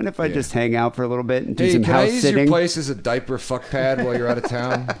 Hey, do you mind if I just hang out for a little bit and do some house sitting? Can I use your place as a diaper fuck pad while you're out of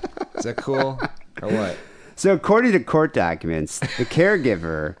town? Is that cool or what? So according to court documents, the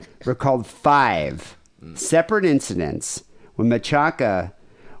caregiver recalled 5 separate incidents when Menchaca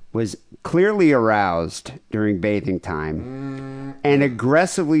was clearly aroused during bathing time and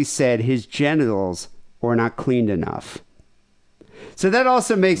aggressively said his genitals were not cleaned enough. So that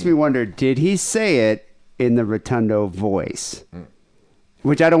also makes me wonder, did he say it in the rotundo voice?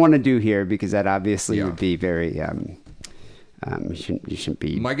 Which I don't want to do here because that obviously would be very... you shouldn't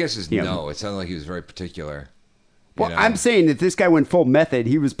be... My guess is no. It sounded like he was very particular. Well, I'm saying if this guy went full method,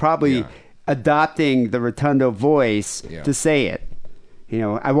 he was probably adopting the rotundo voice to say it.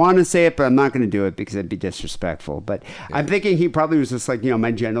 I want to say it, but I'm not going to do it because it'd be disrespectful. But I'm thinking he probably was just like,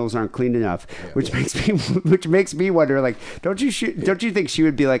 my genitals aren't clean enough, which makes me wonder, like, don't you think she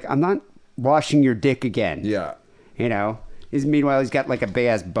would be like, I'm not washing your dick again? Yeah. Meanwhile, he's got like a big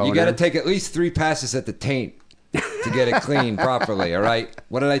ass boner. You got to take at least 3 passes at the taint to get it clean properly, all right?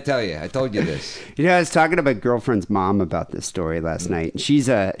 What did I tell you? I told you this. I was talking to my girlfriend's mom about this story last night. She's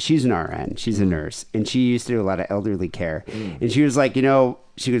an RN. She's a nurse, and she used to do a lot of elderly care. And she was like,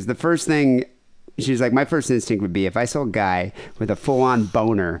 she goes, the first thing She's like, my first instinct would be if I saw a guy with a full-on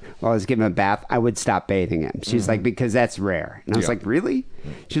boner while I was giving him a bath, I would stop bathing him. She's like, because that's rare. And I was like, really?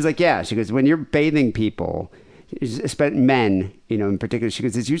 She's like, yeah. She goes, when you're bathing people, especially men, in particular, she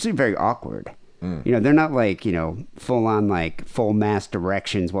goes, it's usually very awkward. They're not like, full-on, like, full mass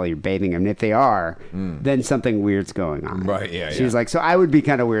directions while you're bathing them. And if they are, then something weird's going on. Right, yeah, She's like, so I would be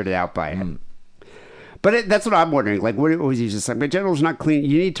kind of weirded out by it. But that's what I'm wondering. Like, what was he just like? My genitals not clean.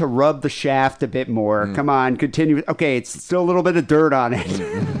 You need to rub the shaft a bit more. Come on, continue. Okay, it's still a little bit of dirt on it.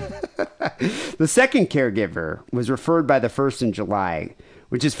 The second caregiver was referred by the first in July,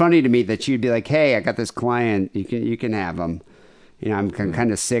 which is funny to me that she'd be like, "Hey, I got this client. You can have him. I'm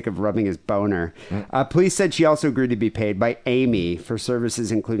kind of sick of rubbing his boner." Police said she also agreed to be paid by Amy for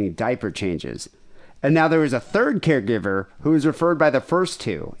services including diaper changes. And now there was a third caregiver who was referred by the first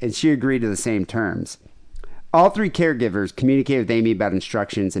two, and she agreed to the same terms. All three caregivers communicated with Amy about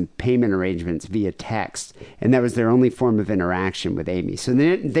instructions and payment arrangements via text, and that was their only form of interaction with Amy. So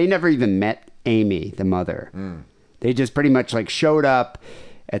they never even met Amy, the mother. They just pretty much like showed up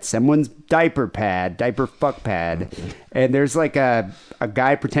at someone's diaper fuck pad, and there's like a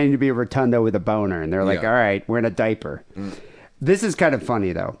guy pretending to be a rotundo with a boner, and they're like, all right, we're in a diaper. This is kind of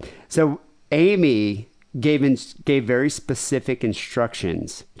funny, though. So Amy gave very specific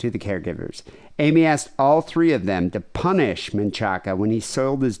instructions to the caregivers. Amy asked all three of them to punish Menchaca when he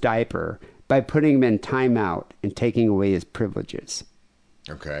soiled his diaper by putting him in timeout and taking away his privileges.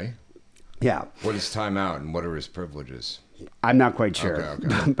 Okay. Yeah. What is timeout and what are his privileges? I'm not quite sure.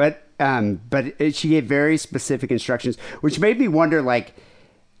 Okay. But she gave very specific instructions, which made me wonder, like,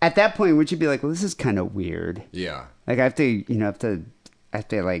 at that point, would you be like, well, this is kind of weird. Yeah. Like, I have to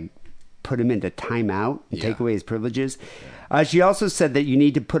like, put him into timeout and take away his privileges. She also said that you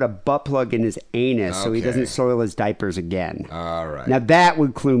need to put a butt plug in his anus so he doesn't soil his diapers again. All right. Now that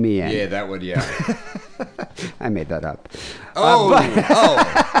would clue me in. Yeah, that would, yeah. I made that up.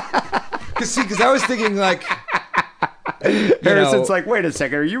 Because I was thinking like... Harrison's like, wait a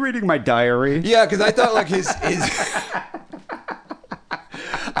second, are you reading my diary? Yeah, because I thought like his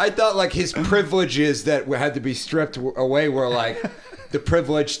I thought like his privileges that had to be stripped away were like the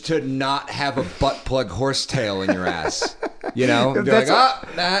privilege to not have a butt plug horsetail in your ass. You're like,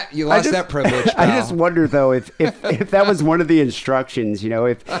 you lost that privilege, pal. I just wonder, though, if that was one of the instructions,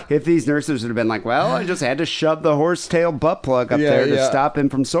 if these nurses would have been like, well, I just had to shove the horsetail butt plug up there to stop him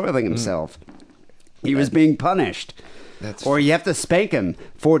from soiling himself. He was being punished. Or you have to spank him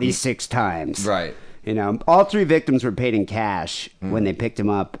 46 times. Right. All three victims were paid in cash when they picked him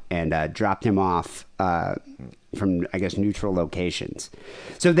up and dropped him off from, I guess, neutral locations.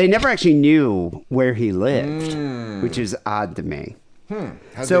 So they never actually knew where he lived, which is odd to me. How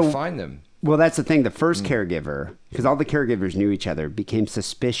did they find them? Well, that's the thing. The first caregiver, because all the caregivers knew each other, became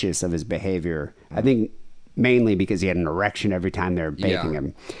suspicious of his behavior. I think mainly because he had an erection every time they were bathing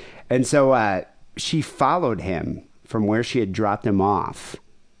him. And so she followed him from where she had dropped him off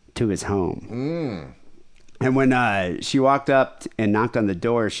to his home. And when she walked up and knocked on the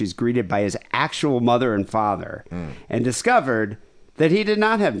door, she's greeted by his actual mother and father and discovered that he did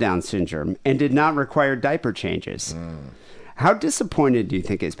not have Down syndrome and did not require diaper changes. How disappointed do you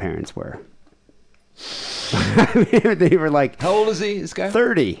think his parents were? They were like, how old is he, this guy?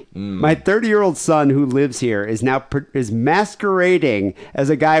 30. My 30-year-old son who lives here is now is masquerading as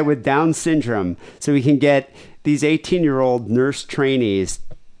a guy with Down syndrome so he can get these 18-year-old nurse trainees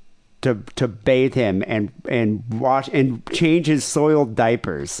to bathe him and wash and change his soiled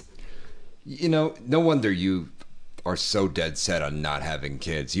diapers. No wonder you are so dead set on not having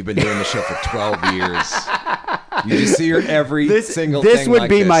kids. You've been doing the show for 12 years. You just see her every single thing. This would like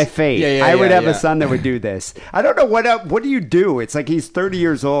be this. my fate. I would have a son that would do this. I don't know what do you do? It's like he's 30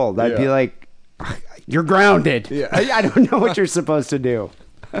 years old. I'd be like, you're grounded. Yeah. I don't know what you're supposed to do.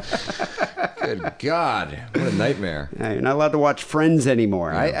 Good God. What a nightmare. You're not allowed to watch Friends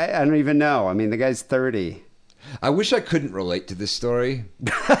anymore. Yeah. I don't even know. I mean, the guy's 30. I wish I couldn't relate to this story.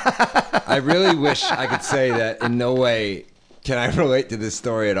 I really wish I could say that in no way can I relate to this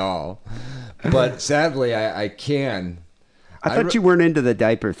story at all. But sadly, I can. I thought you weren't into the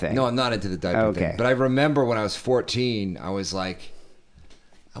diaper thing. No, I'm not into the diaper thing. But I remember when I was 14, I was like,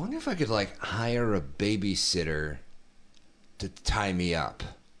 I wonder if I could like hire a babysitter to tie me up.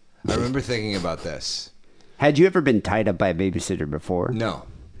 I remember thinking about this. Had you ever been tied up by a babysitter before? No.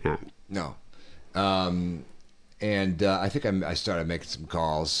 Huh. No. And I think I started making some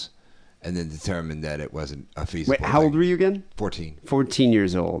calls and then determined that it wasn't a feasible thing. Wait, how old were you again? 14. 14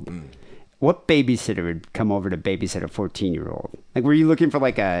 years old. What babysitter would come over to babysit a 14-year-old? Like, were you looking for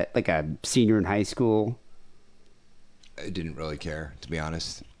like a senior in high school? I didn't really care, to be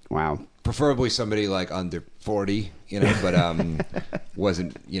honest. Wow. preferably somebody like under 40, but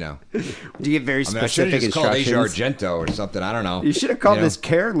wasn't, Do you get very I should have specific just called Asia instructions? Argento or something. I don't know. You should have called this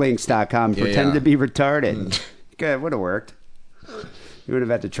carelinks.com and pretended to be retarded. Good, would have worked. You would have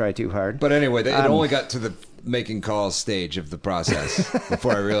had to try too hard. But anyway, it only got to the making calls stage of the process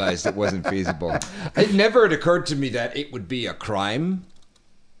before I realized it wasn't feasible. It never had occurred to me that it would be a crime.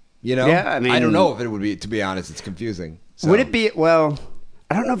 Yeah, I mean, I don't know if it would be. To be honest, it's confusing. So. Would it be? Well,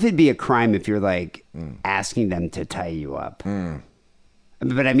 I don't know if it'd be a crime if you're like asking them to tie you up.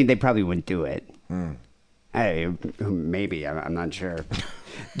 But I mean, they probably wouldn't do it. Maybe I'm not sure.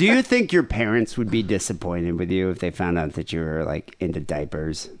 Do you think your parents would be disappointed with you if they found out that you were like into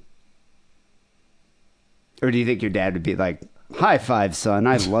diapers? Or do you think your dad would be like, "High five, son,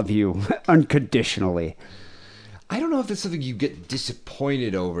 I love you unconditionally"? I don't know if that's something you get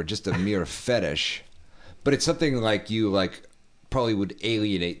disappointed over, just a mere fetish, but it's something like you probably would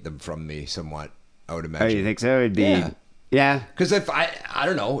alienate them from me somewhat. I would imagine. Oh, you think so? It'd be, yeah. Because if I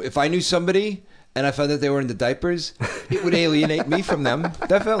don't know, if I knew somebody and I found that they were into diapers, it would alienate me from them,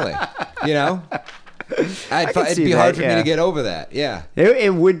 definitely. It'd be hard for me to get over that. Yeah,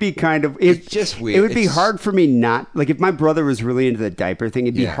 it would be kind of. It's just weird. It would be hard for me not like if my brother was really into the diaper thing.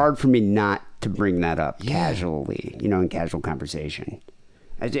 It'd be hard for me not to bring that up casually, in casual conversation.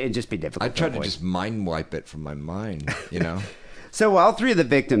 It'd just be difficult. I tried to just mind wipe it from my mind. So all three of the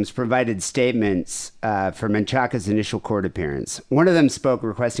victims provided statements for Menchaca's initial court appearance. One of them spoke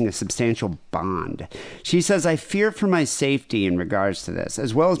requesting a substantial bond. She says, "I fear for my safety in regards to this,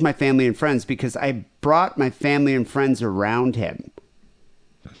 as well as my family and friends, because I brought my family and friends around him."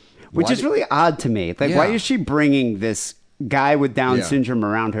 Which is really odd to me. Like, why is she bringing this guy with Down syndrome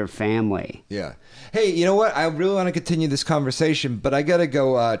around her family? Yeah. Hey, you know what? I really want to continue this conversation, but I got to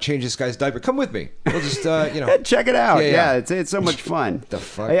go change this guy's diaper. Come with me. We'll just, check it out. Yeah, it's so much fun. The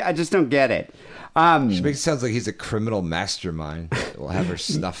fuck? I just don't get it. She makes it sound like he's a criminal mastermind. We'll have her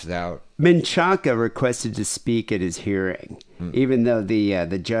snuffed out. Menchaca requested to speak at his hearing, even though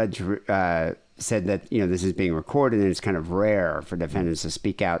the judge said that this is being recorded and it's kind of rare for defendants to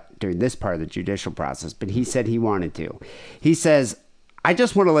speak out during this part of the judicial process. But he said he wanted to. He says, "I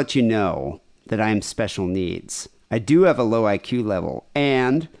just want to let you know that I am special needs. I do have a low IQ level,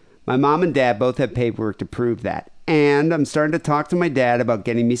 and my mom and dad both have paperwork to prove that. And I'm starting to talk to my dad about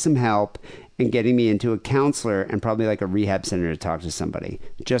getting me some help and getting me into a counselor and probably like a rehab center to talk to somebody,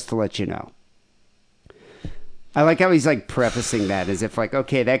 just to let you know." I like how he's like prefacing that as if like,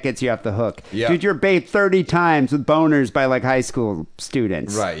 okay, that gets you off the hook. Yeah. Dude, you're bathed 30 times with boners by like high school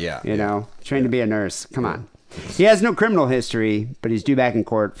students. Right, yeah. Trained to be a nurse. Come on. He has no criminal history, but he's due back in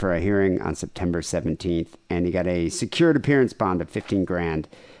court for a hearing on September 17th, and he got a secured appearance bond of $15,000,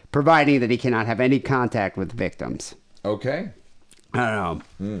 providing that he cannot have any contact with victims. Okay. I don't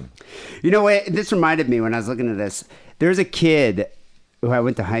know. You know what? This reminded me when I was looking at this. There's a kid who I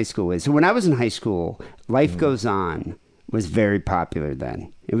went to high school with. So when I was in high school, Life Goes On was very popular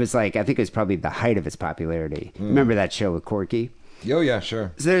then. It was like, I think it was probably the height of its popularity. Remember that show with Corky? Oh, yeah,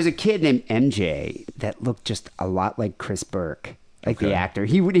 sure. So there's a kid named MJ that looked just a lot like Chris Burke, like the actor.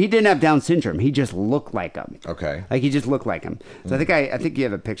 He didn't have Down syndrome. He just looked like him. Okay. Like he just looked like him. So I think you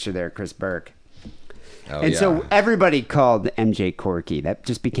have a picture there, Chris Burke. Oh, So everybody called MJ Corky. That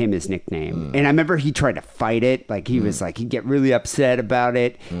just became his nickname. And I remember he tried to fight it. Like he was like, he'd get really upset about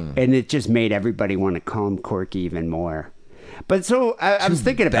it. And it just made everybody want to call him Corky even more. But so I was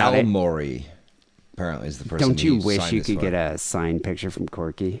thinking about it. Balmori, apparently, is the person. Don't you wish you could get a signed picture from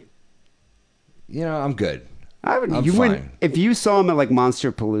Corky? I'm good. I'm fine. wouldn't, if you saw him at like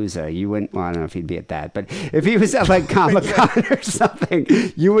Monster Palooza, you wouldn't. Well, I don't know if he'd be at that, but if he was at like Comic Con or something,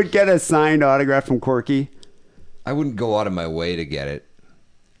 you would get a signed autograph from Corky. I wouldn't go out of my way to get it.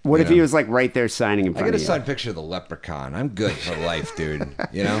 What if he was like right there signing in front of you? I get a signed picture of the leprechaun. I'm good for life, dude.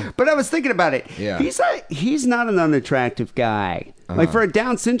 But I was thinking about it. Yeah. He's not an unattractive guy. Like for a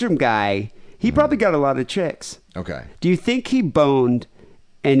Down syndrome guy, he probably got a lot of chicks. Okay. Do you think he boned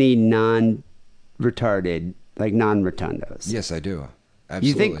any non-retarded, like non-rotundos? Yes, I do. Absolutely.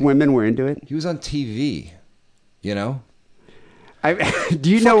 You think women were into it? He was on TV, Do you know?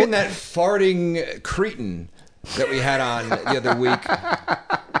 Fucking that farting cretin that we had on the other week.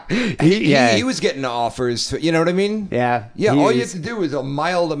 He was getting offers. You know what I mean? Yeah. Yeah. All you have to do is a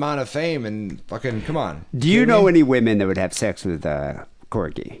mild amount of fame and fucking come on. Do you know any women that would have sex with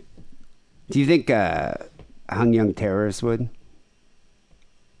Corky? Do you think Hung Young terrorists would?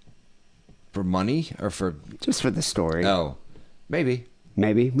 For money or for just for the story? Oh, maybe.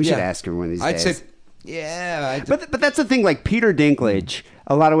 We should ask her one of these days. I'd say, yeah. But that's the thing. Like Peter Dinklage,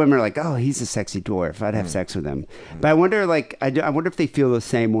 a lot of women are like, oh, he's a sexy dwarf. I'd have sex with him. But I wonder, like, I wonder if they feel the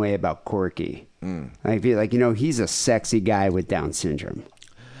same way about Corky. I feel like, he's a sexy guy with Down syndrome.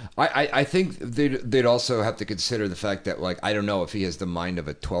 I think they'd also have to consider the fact that, like, I don't know if he has the mind of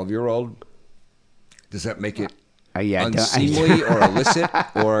a 12-year-old. Does that make it unseemly or illicit?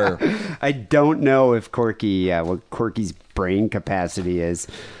 Or I don't know if what Corky's brain capacity is.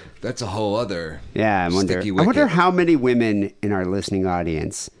 That's a whole other I wonder how many women in our listening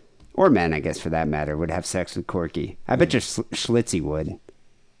audience, or men, I guess, for that matter, would have sex with Corky. I bet you Schlitzy would.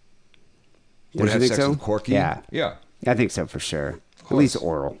 Would have sex with Corky? Yeah. Yeah. I think so for sure. At least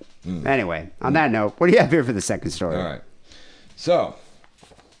oral. Anyway, on that note, what do you have here for the second story? All right. So,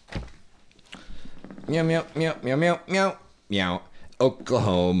 meow, meow, meow, meow, meow, meow, meow.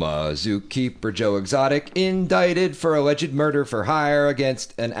 Oklahoma zookeeper Joe Exotic indicted for alleged murder for hire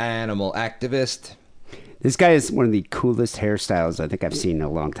against an animal activist. This guy is one of the coolest hairstyles I think I've seen in a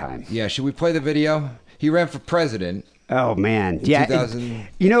long time. Yeah, should we play the video? He ran for president. Oh, man. Yeah.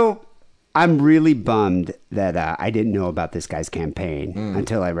 2000... I'm really bummed that I didn't know about this guy's campaign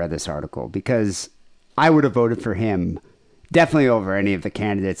until I read this article, because I would have voted for him definitely over any of the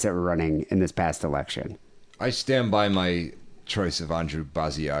candidates that were running in this past election. I stand by my choice of Andrew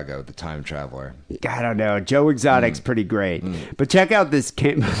Basiago, the time traveler. I don't know. Joe Exotic's pretty great. But check out this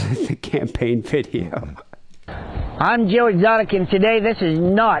the campaign video. I'm Joe Exotic, and today this is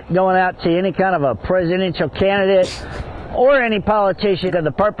not going out to any kind of a presidential candidate or any politician.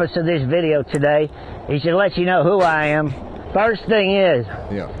 The purpose of this video today is to let you know who I am. First thing is,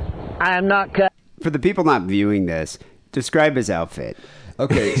 I am not cut. For the people not viewing this, describe his outfit.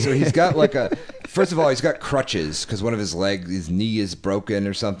 Okay, so he's got like first of all, he's got crutches because one of his knee is broken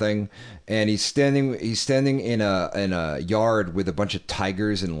or something, and he's standing in a yard with a bunch of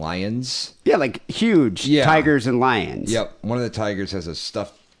tigers and lions. Yeah, like huge tigers and lions. Yep, one of the tigers has a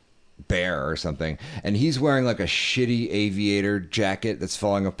stuffed bear or something, and he's wearing like a shitty aviator jacket that's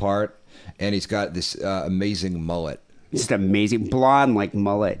falling apart, and he's got this amazing mullet. Just amazing blonde like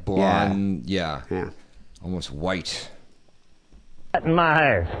mullet. Blonde, yeah. Almost white. In my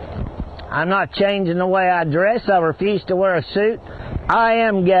hair. I'm not changing the way I dress. I refuse to wear a suit. I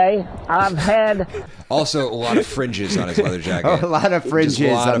am gay. I've had also a lot of fringes on his leather jacket. A lot of fringes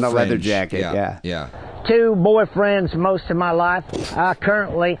on the leather jacket. Yeah. 2 boyfriends most of my life. I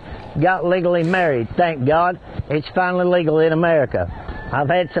currently got legally married. Thank God. It's finally legal in America. I've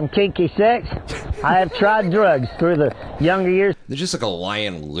had some kinky sex. I have tried drugs through the younger years. There's just like a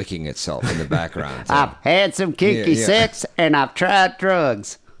lion licking itself in the background. So. I've had some kinky sex, and I've tried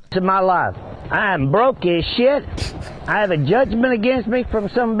drugs. To my life. I am broke as shit. I have a judgment against me from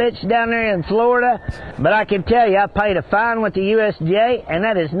some bitch down there in Florida, but I can tell you I paid a fine with the USDA, and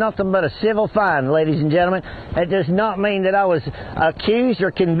that is nothing but a civil fine, ladies and gentlemen. That does not mean that I was accused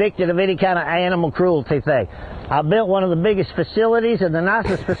or convicted of any kind of animal cruelty thing. I built one of the biggest facilities and the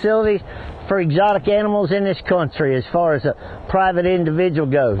nicest facilities for exotic animals in this country as far as a private individual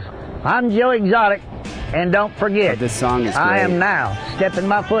goes. I'm Joe Exotic, and don't forget, this song is great. I am now stepping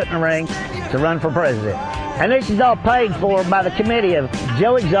my foot in the ring to run for president. And this is all paid for by the committee of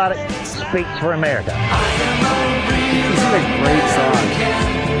Joe Exotic Speaks for America. This is a great song.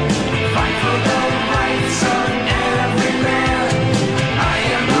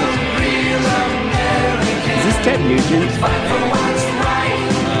 Is this Ted Nugent?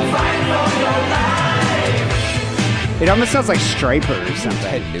 It almost sounds like Striper or something.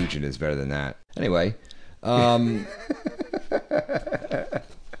 Ted Nugent is better than that. Anyway,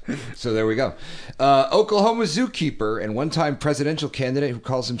 so there we go. Oklahoma zookeeper and one-time presidential candidate who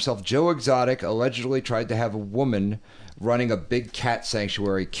calls himself Joe Exotic allegedly tried to have a woman running a big cat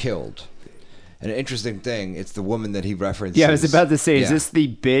sanctuary killed. And an interesting thing, it's the woman that he references. Yeah, I was about to say, is this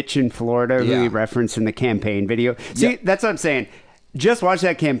the bitch in Florida who he referenced in the campaign video? See, that's what I'm saying. Just watch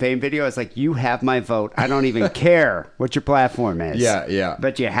that campaign video. It's like, you have my vote. I don't even care what your platform is. Yeah.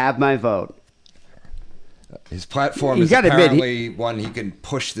 But you have my vote. His platform is apparently one he can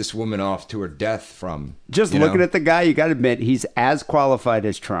push this woman off to her death from. Just looking at the guy, you got to admit, he's as qualified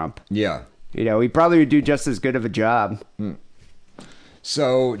as Trump. Yeah. He probably would do just as good of a job.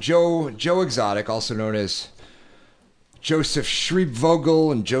 So Joe Exotic, also known as Joseph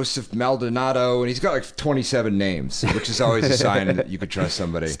Schriebvogel and Joseph Maldonado, and he's got like 27 names, which is always a sign that you could trust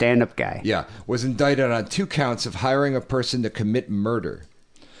somebody. Stand-up guy. Yeah. Was indicted on 2 counts of hiring a person to commit murder.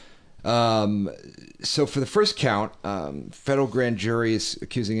 So for the first count, federal grand jury is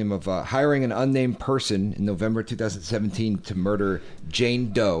accusing him of hiring an unnamed person in November 2017 to murder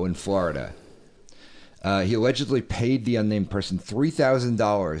Jane Doe in Florida. He allegedly paid the unnamed person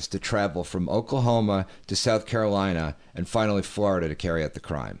 $3,000 to travel from Oklahoma to South Carolina and finally Florida to carry out the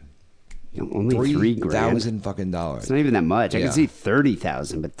crime. Only $3,000. $3,000 fucking dollars. It's not even that much. I Yeah. can see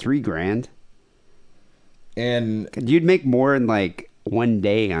 30,000, but $3,000. And You'd make more in like one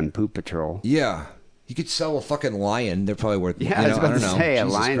day on Poop Patrol. yeah, you could sell a fucking lion. They're probably worth. Yeah, I was about to say a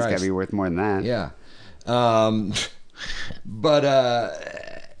Jesus lion's got to Christ. be worth more than that. Yeah. But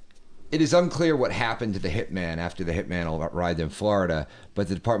it is unclear what happened to the hitman after the hitman arrived in Florida, but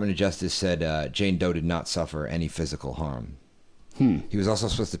the Department of Justice said Jane Doe did not suffer any physical harm. He was also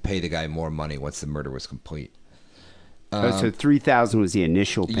supposed to pay the guy more money once the murder was complete. So 3,000 was the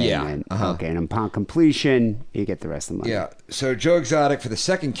initial Yeah, payment. uh-huh. Okay, and upon completion, you get the rest of the money. Yeah. So Joe Exotic, for the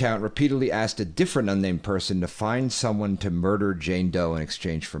second count, repeatedly asked a different unnamed person to find someone to murder Jane Doe in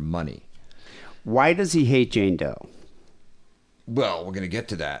exchange for money. Why does he hate Jane Doe? Well, we're going to get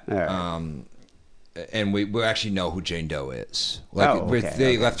to that. All right. And we actually know who Jane Doe is. Like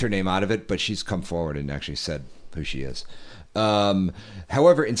they left her name out of it, but she's come forward and actually said who she is.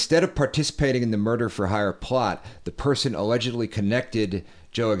 However, instead of participating in the murder for hire plot, the person allegedly connected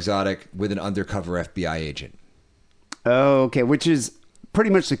Joe Exotic with an undercover FBI agent. Oh, okay, which is pretty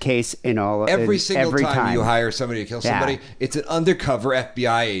much the case in all Every single every time you hire somebody to kill somebody, Yeah. it's an undercover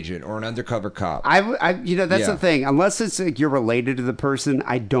FBI agent or an undercover cop. that's Yeah. the thing. Unless it's like you're related to the person,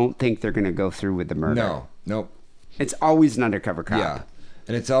 I don't think they're going to go through with the murder. No, nope. It's always an undercover cop. Yeah,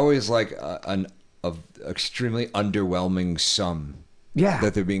 and it's always like an extremely underwhelming sum. Yeah.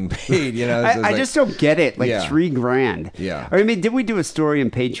 That they're being paid. You know, So it's I like- just don't get it. Like Yeah. $3,000. Yeah. I mean, did we do a story on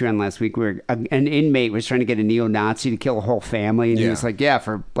Patreon last week where an inmate was trying to get a neo-Nazi to kill a whole family, and he Yeah. was like, "Yeah,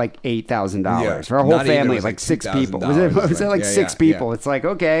 for like $8,000 Yeah. for a whole Not even, it family, was like like six people." Was $2,000. it like Yeah, six yeah, people? yeah. It's like,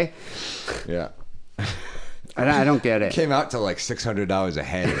 okay, Yeah. I don't get it. Came out to like $600 a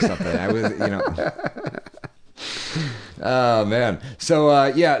head or something. I was, you know. Oh man.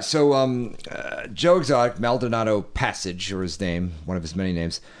 So Joe Exotic, Maldonado Passage, or his name, one of his many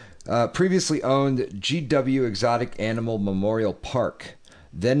names, previously owned GW Exotic Animal Memorial Park.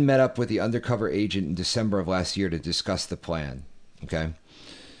 Then met up with the undercover agent in December of last year to discuss the plan. Okay.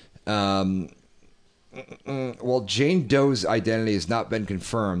 While Jane Doe's identity has not been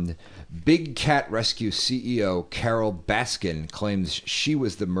confirmed, Big Cat Rescue CEO Carol Baskin claims she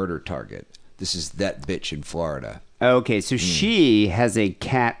was the murder target. This is that bitch in Florida. Okay, so she has a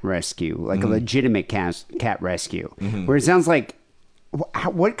cat rescue, like a legitimate cat rescue, where it sounds like,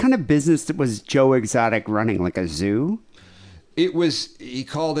 what kind of business was Joe Exotic running? Like a zoo? He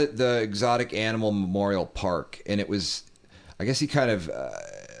called it the Exotic Animal Memorial Park, and it was, I guess he kind of,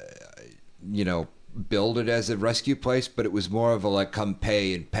 billed it as a rescue place, but it was more of a like come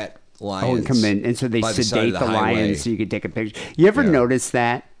pay and pet lions. Oh, and come in, and so they by the side sedate of the highway. lions so you could take a picture. You ever Yeah. notice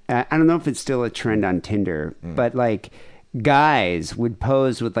that? I don't know if it's still a trend on Tinder, but like guys would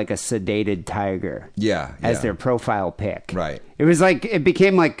pose with like a sedated tiger, Yeah, as yeah. their profile pic. Right. It was like it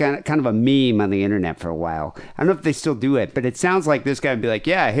became like kind of a meme on the internet for a while. I don't know if they still do it, but it sounds like this guy would be like,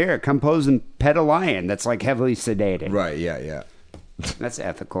 "Yeah, here, come pose and pet a lion that's like heavily sedated." Right, yeah. That's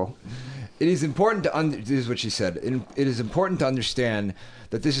ethical. It is important to this is what she said. It is important to understand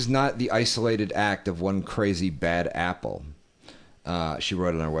that this is not the isolated act of one crazy bad apple. She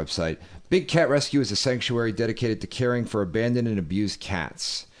wrote on our website. Big Cat Rescue is a sanctuary dedicated to caring for abandoned and abused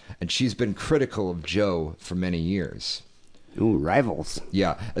cats, and she's been critical of Joe for many years. Ooh, rivals.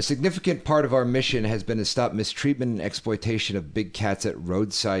 Yeah, a significant part of our mission has been to stop mistreatment and exploitation of big cats at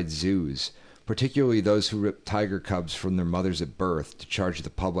roadside zoos, particularly those who rip tiger cubs from their mothers at birth to charge the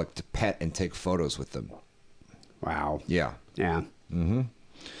public to pet and take photos with them. Wow. Yeah. Yeah.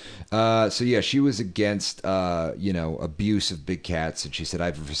 She was against, abuse of big cats, and she said,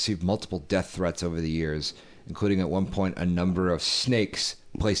 "I've received multiple death threats over the years, including at one point a number of snakes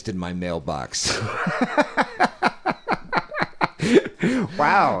placed in my mailbox."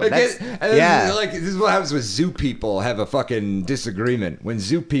 Wow. This is what happens when zoo people have a fucking disagreement. When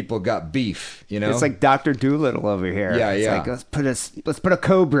zoo people got beef, you know, It's like Dr. Doolittle over here. Yeah, it's yeah. like let's put a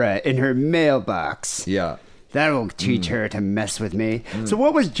cobra in her mailbox. yeah. That'll teach her to mess with me. So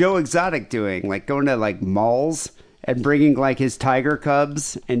what was Joe Exotic doing? Like going to like malls and bringing like his tiger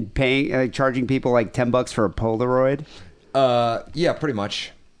cubs and paying, charging people like $10 for a Polaroid? Yeah, pretty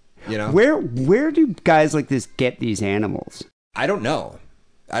much. You know, Where do guys like this get these animals? I don't know.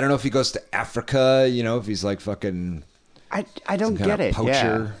 I don't know if he goes to Africa. You know, if he's like fucking. I some don't kind get of it. poacher.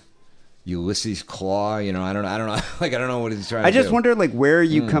 Yeah. Ulysses Claw. You know, I don't know. Like I don't know what he's trying. I to just do. wonder like where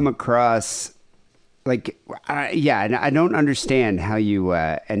you come across. Like, I don't understand how you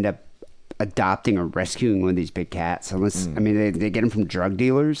end up adopting or rescuing one of these big cats. Unless, I mean, they get them from drug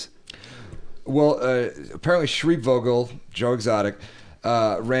dealers. Well, apparently Schreibvogel, Joe Exotic,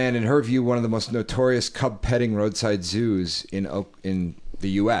 ran, in her view, one of the most notorious cub petting roadside zoos in the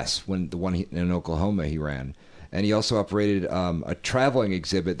U.S. The one in Oklahoma he ran. And he also operated a traveling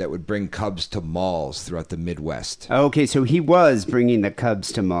exhibit that would bring cubs to malls throughout the Midwest. Okay, so he was bringing the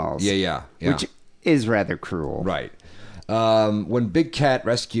cubs to malls. Yeah. Which is rather cruel. Right. When Big Cat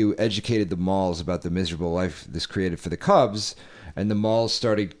Rescue educated the malls about the miserable life this created for the cubs, and the malls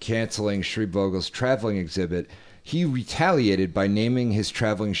started canceling Schreibvogel's traveling exhibit, he retaliated by naming his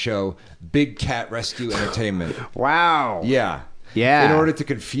traveling show Big Cat Rescue Entertainment. Wow. Yeah. Yeah. In order to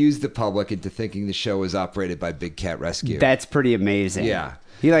confuse the public into thinking the show was operated by Big Cat Rescue. That's pretty amazing. Yeah.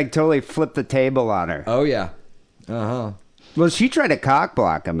 He like totally flipped the table on her. Oh, yeah. Uh-huh. Well, she tried to cock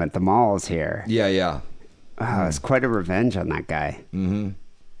block him at the malls here. Yeah. Oh, it's quite a revenge on that guy.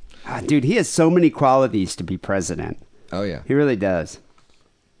 Mm-hmm. Dude, he has so many qualities to be president. Oh, yeah. He really does.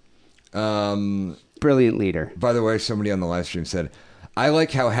 Brilliant leader. By the way, somebody on the live stream said, I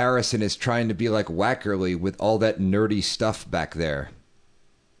like how Harrison is trying to be like Wackerly with all that nerdy stuff back there.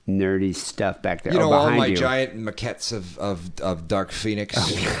 Nerdy stuff back there. You know, all behind my you. giant maquettes of Dark Phoenix.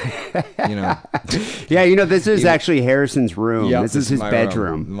 You know. Yeah, this is actually Harrison's room. Yep, this is his my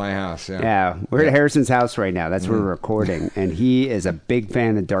bedroom. room, my house, yeah. Yeah, we're at Harrison's house right now. That's where we're recording. And he is a big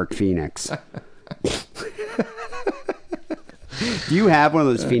fan of Dark Phoenix. Do you have one of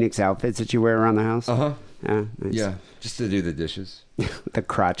those Phoenix outfits that you wear around the house? Uh-huh. Yeah, nice. Yeah, just to do the dishes. The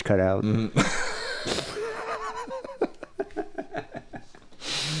crotch cut out. Mm-hmm.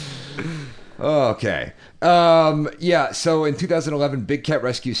 Okay. So in 2011, Big Cat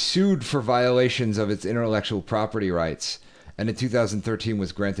Rescue sued for violations of its intellectual property rights, and in 2013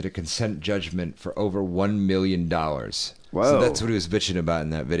 was granted a consent judgment for over $1 million. Whoa. So that's what he was bitching about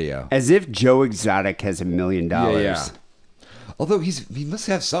in that video. As if Joe Exotic has $1 million. Yeah. Although he must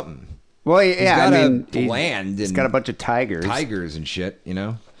have something. Well, He's yeah, got land. He's and got a bunch of tigers. Tigers and shit,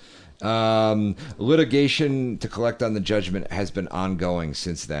 Litigation to collect on the judgment has been ongoing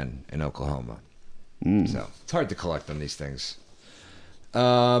since then in Oklahoma. So it's hard to collect on these things.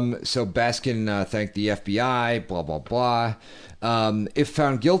 So Baskin thanked the FBI, blah, blah, blah. If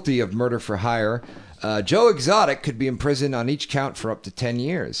found guilty of murder for hire, Joe Exotic could be imprisoned on each count for up to 10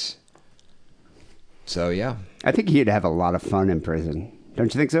 years. So, yeah. I think he'd have a lot of fun in prison.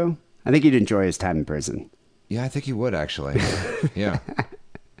 Don't you think so? I think he'd enjoy his time in prison. Yeah, I think he would, actually. Yeah.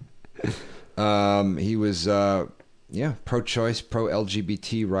 He was, pro-choice,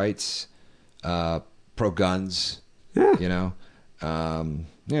 pro-LGBT rights, pro-guns, Yeah.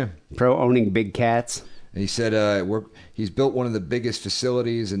 Pro-owning big cats. And he said he's built one of the biggest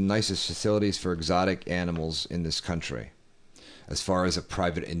facilities and nicest facilities for exotic animals in this country, as far as a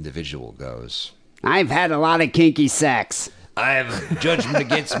private individual goes. I've had a lot of kinky sex. I have a judgment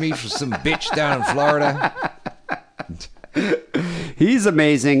against me for some bitch down in Florida. He's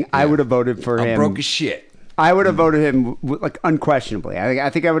amazing. Yeah. I would have voted for him. I'm broke as shit. I would have voted him like unquestionably. I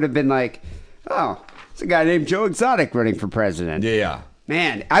think I would have been like, oh, it's a guy named Joe Exotic running for president. Yeah.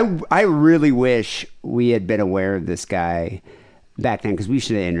 Man, I really wish we had been aware of this guy back then because we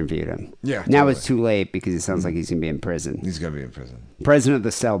should have interviewed him. Yeah. Now totally. it's too late because it sounds like he's going to be in prison. He's going to be in prison. President of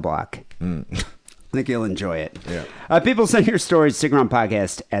the cell block. I think you'll enjoy it. Yeah. People send your stories,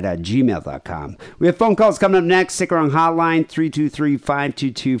 stickaroundpodcast at gmail.com. We have phone calls coming up next. Stick around hotline,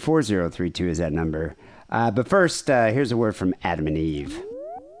 323-522-4032 is that number. But first, here's a word from Adam and Eve.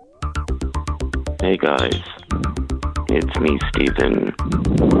 Hey guys, it's me, Steven.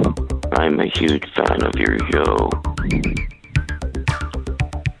 I'm a huge fan of your show.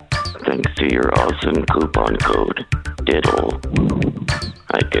 Thanks to your awesome coupon code, DIDDLE,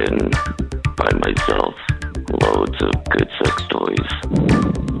 I can buy myself loads of good sex toys.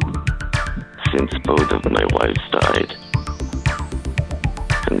 Since both of my wives died,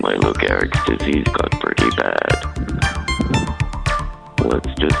 and my Lou Gehrig's disease got pretty bad,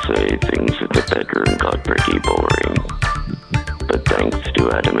 let's just say things in the bedroom got pretty boring. But thanks to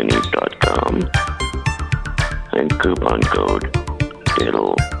adamandeve.com and coupon code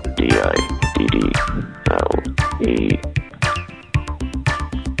DIDDLE, DIDDLE,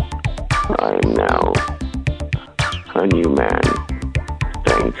 I am now a new man.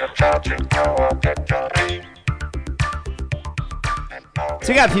 Thanks. So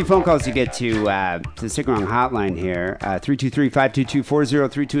we got a few phone calls to get to the Stick Around hotline here.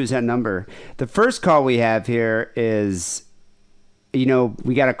 323-522-4032 is that number. The first call we have here is,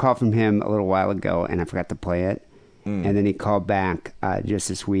 we got a call from him a little while ago, and I forgot to play it. And then he called back just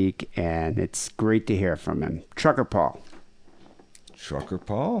this week, and it's great to hear from him. Trucker Paul. Trucker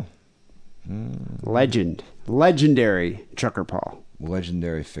Paul? Legendary Trucker Paul.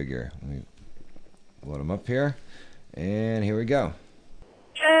 Legendary figure. Let me Load them up here. And here we go.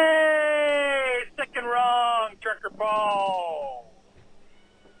 Hey, sick and wrong, Trucker Paul.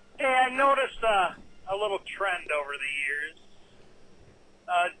 Hey, I noticed a little trend over the years.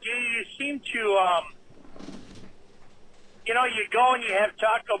 You seem to, you go and you have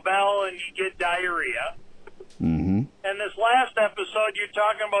Taco Bell and you get diarrhea. Mm-hmm. And this last episode, you're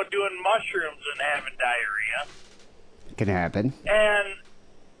talking about doing mushrooms and having diarrhea. Can happen. And,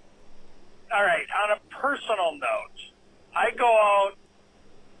 all right, on a personal note, I go out,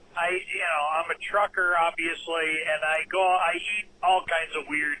 I'm a trucker, obviously, and I eat all kinds of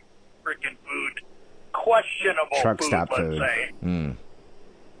weird freaking food. Questionable Truck food, stop let's food. say. And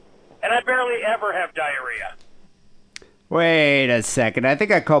I barely ever have diarrhea. Wait a second. I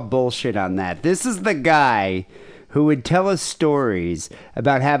think I call bullshit on that. This is the guy who would tell us stories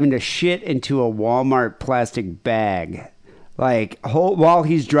about having to shit into a Walmart plastic bag. While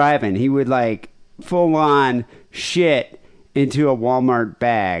he's driving, he would full on shit into a Walmart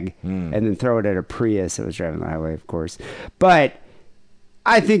bag and then throw it at a Prius that was driving the highway, of course. But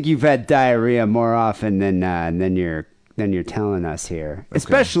I think you've had diarrhea more often than you're telling us here. Okay.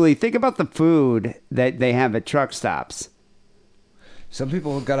 Especially think about the food that they have at truck stops. Some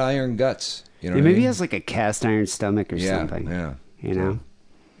people have got iron guts. You know, maybe he has a cast iron stomach or something. Yeah, you know.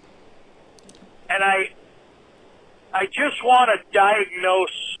 And I just want to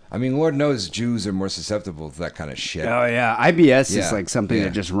diagnose. I mean, Lord knows Jews are more susceptible to that kind of shit. Oh yeah, IBS is something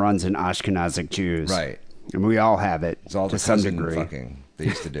that just runs in Ashkenazic Jews, right? And we all have it. It's all to the some cousin degree. Fucking they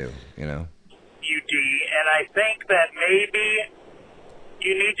used to do, you know. UD, and I think that maybe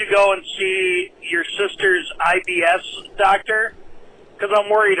you need to go and see your sister's IBS doctor because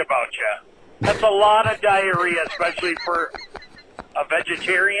I'm worried about you. That's a lot of diarrhea, especially for a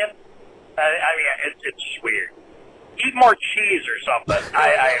vegetarian. It's weird. Eat more cheese or something.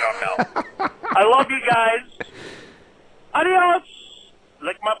 I don't know. I love you guys. Adios.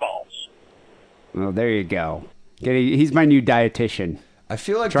 Lick my balls. Well, there you go. He's my new dietitian. I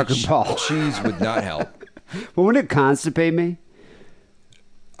feel like Trucker Paul. Cheese would not help. Well, wouldn't it constipate me?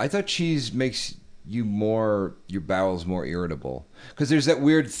 I thought cheese makes your bowels more irritable. Because there's that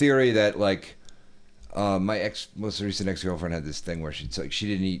weird theory that my most recent ex-girlfriend had this thing where she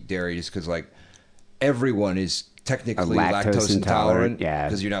didn't eat dairy just because everyone is technically lactose intolerant. Yeah.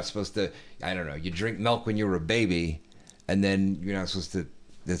 Because you're not supposed to, I don't know, you drink milk when you were a baby and then you're not supposed to,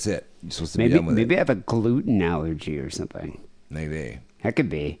 that's it. You're supposed to be done with it. Maybe I have a gluten allergy or something. Maybe. That could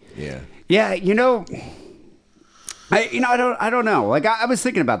be. Yeah. Yeah, I don't know. I was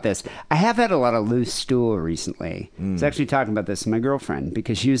thinking about this. I have had a lot of loose stool recently. I was actually talking about this with my girlfriend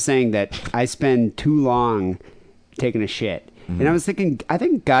because she was saying that I spend too long taking a shit. And I was thinking, I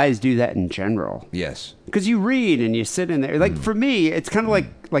think guys do that in general. Yes. Because you read and you sit in there. For me, it's kind of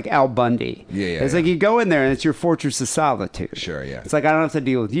like Al Bundy. Yeah. It's like you go in there and it's your fortress of solitude. Sure, yeah. It's like I don't have to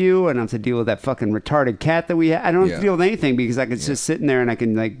deal with you. I don't have to deal with that fucking retarded cat that we have. I don't have to deal with anything because I can just sit in there and I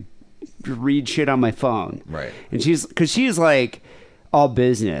can read shit on my phone. Right. And she's all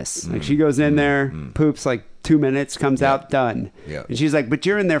business. She goes in there, poops 2 minutes, comes out, done. Yeah. And she's like, but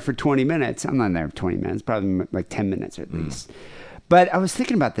you're in there for 20 minutes. I'm not in there for 20 minutes, probably 10 minutes at least. But I was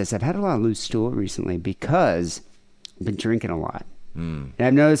thinking about this. I've had a lot of loose stool recently because I've been drinking a lot. And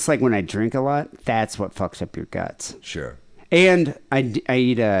I've noticed when I drink a lot, that's what fucks up your guts. Sure. And I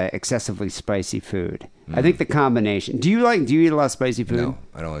eat excessively spicy food. I think the combination. Do you eat a lot of spicy food? No,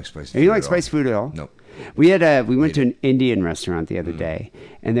 I don't like spicy food. Do you like spicy food at all? Nope. We went to an Indian restaurant the other day,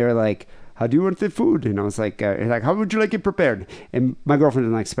 and they were like, how do you want the food? And I was like, how would you like it prepared? And my girlfriend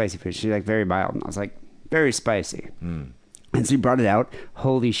didn't like spicy food. She liked very mild. And I was like, very spicy. And so he brought it out.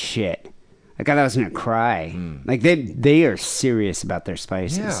 Holy shit. I thought I was going to cry. They are serious about their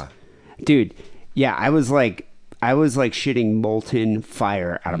spices. Yeah. Dude, yeah, I was shitting molten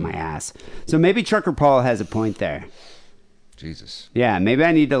fire out of my ass. So maybe Trucker Paul has a point there. Jesus. Yeah, maybe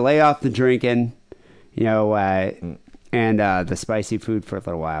I need to lay off the drinking, and the spicy food for a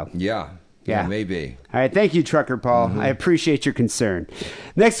little while. Yeah. Yeah, maybe. All right, thank you, Trucker Paul. I appreciate your concern.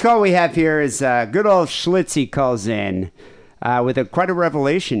 Next call we have here is good old Schlitzy calls in with quite a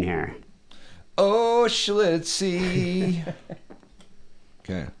revelation here. Oh, Schlitzy.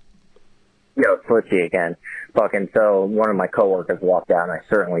 Okay. Yo, Schlitzy again. So one of my coworkers walked out, and I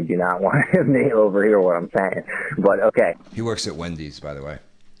certainly do not want him to overhear what I'm saying. But okay. He works at Wendy's, by the way.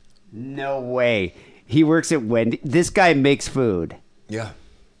 No way. He works at Wendy's. This guy makes food. Yeah.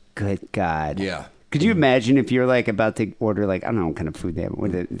 Good God. Yeah. Could you imagine if you're about to order I don't know what kind of food they have.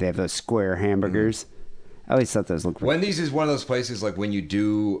 They have those square hamburgers. I always thought those looked. Wendy's is one of those places when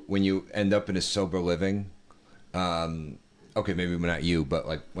you end up in a sober living, okay, maybe not you, but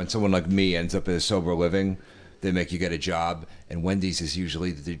like when someone like me ends up in a sober living, they make you get a job, and Wendy's is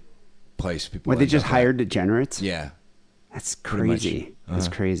usually the place people. Where they just hire degenerates? Yeah. That's crazy. That's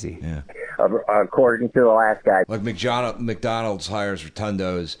crazy. Yeah. According to the last guy. Like McDonald's hires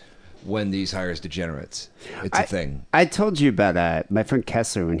rotundos, Wendy's hires degenerates. It's a thing. I told you about my friend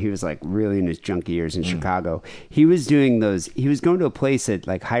Kessler when he was like really in his junkie years in Chicago. He was doing those. He was going to a place that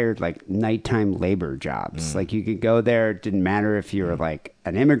like hired like nighttime labor jobs. Like you could go there. It didn't matter if you were like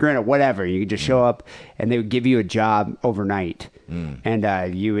an immigrant or whatever. You could just show up and they would give you a job overnight,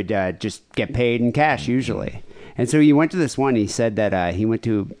 and you would just get paid in cash usually. And so he went to this one. He said that he went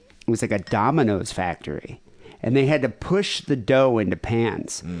to, it was like a Domino's factory, and they had to push the dough into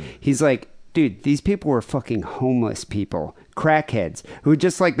pans. He's like, dude, these people were fucking homeless people, crackheads, who had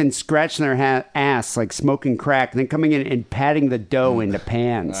just like been scratching their ass, like smoking crack, and then coming in and patting the dough into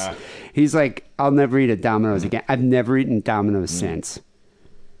pans. He's like, I'll never eat at Domino's again. I've never eaten Domino's since.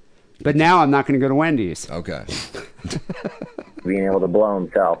 But now I'm not going to go to Wendy's. Okay. Being able to blow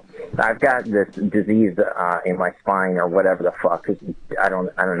himself. I've got this disease in my spine or whatever the fuck. I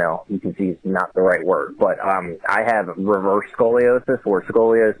don't know. Disease is not the right word, but I have reverse scoliosis, where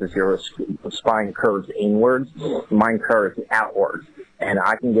scoliosis, your spine curves inwards. Mine curves outwards, and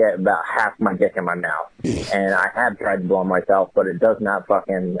I can get about half my dick in my mouth. And I have tried to blow myself, but it does not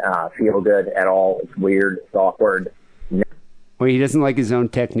fucking feel good at all. It's weird. It's awkward. Well, he doesn't like his own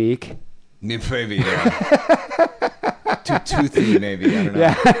technique. Maybe, yeah. Too toothy, maybe. I don't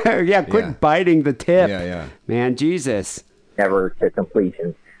know. Yeah, quit biting the tip. Yeah. Man, Jesus. Never to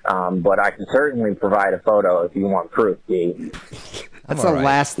completion. But I can certainly provide a photo if you want proof, D. That's the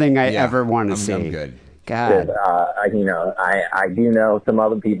last thing I ever want to see. I'm good. God. I do know some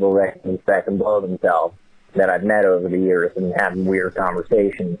other people that can stack and blow themselves that I've met over the years and having weird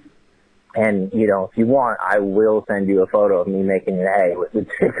conversations. And, if you want, I will send you a photo of me making an egg with the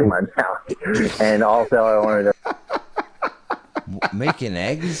dick in my mouth. And also, I wanted to... Making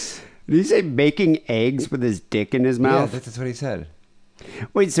eggs? Did he say making eggs with his dick in his mouth? Yeah, that's what he said.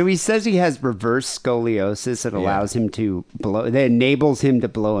 Wait, so he says he has reverse scoliosis that allows him to blow, that enables him to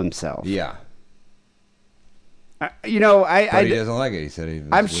blow himself. Yeah. But he doesn't like it. He said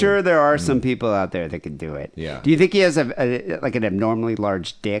I'm sure there are some people out there that can do it. Yeah. Do you think he has an abnormally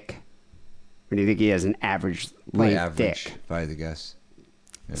large dick? Or do you think he has an average length dick? If I had to guess.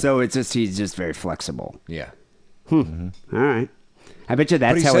 Yeah. So he's just very flexible. Yeah. All right. I bet you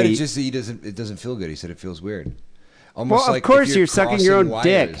that's how he said it doesn't feel good. He said it feels weird. Almost of course you're sucking your own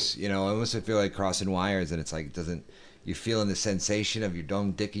wires, dick. Almost I feel like crossing wires, and it's like you're feeling the sensation of your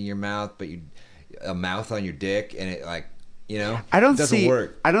own dick in your mouth, but a mouth on your dick, and it like. I don't doesn't see.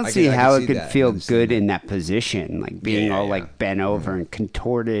 work. I don't see how it could feel good in that position, like being all like bent over and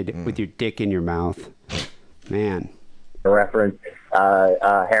contorted with your dick in your mouth. Man. A reference.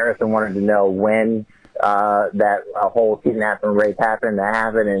 Harrison wanted to know when that whole kidnapping rape happened. That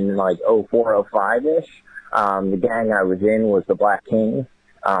happened in like 04, 05-ish. The gang I was in was the Black Kings.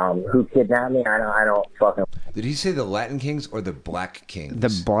 Who kidnapped me? I don't fucking... Did he say the Latin Kings or the Black Kings?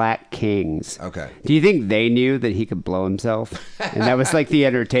 The Black Kings. Okay. Do you think they knew that he could blow himself? And that was like the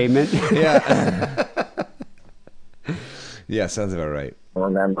entertainment? Yeah. Yeah, sounds about right. I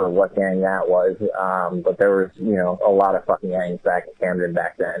don't remember what gang that was, but there was, a lot of fucking gangs back in Camden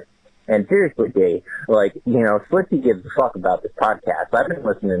back then. And seriously, Dave, Slitsy gives a fuck about this podcast. I've been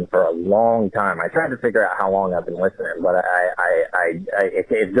listening for a long time. I tried to figure out how long I've been listening, but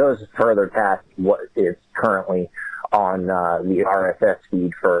it goes further past what is currently on the RSS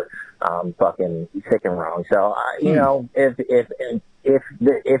feed for fucking Sick and Wrong. So, if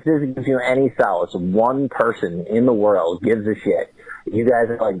this gives you any solace, one person in the world gives a shit. You guys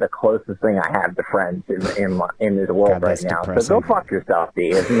are like the closest thing I have to friends in this world right now. Depressing. So go fuck yourself, D.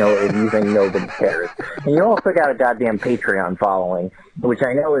 If you think nobody cares. And you also got a goddamn Patreon following, which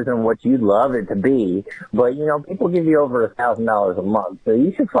I know isn't what you'd love it to be, but people give you over $1,000 a month, so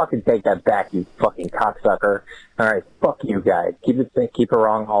you should fucking take that back, you fucking cocksucker. All right, fuck you guys. Keep it sick, keep it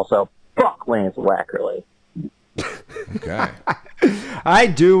wrong. Also, fuck Lance Wackerly. Okay. I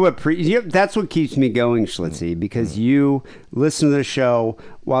do appreciate. That's what keeps me going, Schlitzy, because you listen to the show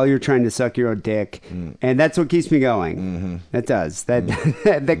while you're trying to suck your own dick, and that's what keeps me going. That does.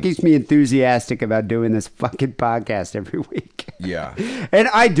 That keeps me enthusiastic about doing this fucking podcast every week. Yeah. And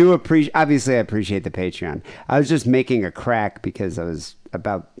I do appreciate. Obviously, I appreciate the Patreon. I was just making a crack because I was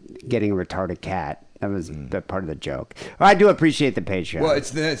about getting a retarded cat. That was the part of the joke. I do appreciate the Patreon. Well,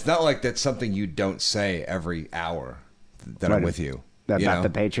 it's not like that's something you don't say every hour that I'm with you. About the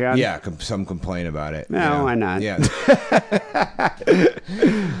Patreon? Yeah, some complain about it. No, why not? Yeah.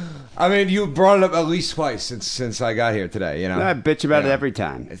 I mean, you brought it up at least twice since I got here today. You know, I bitch about it every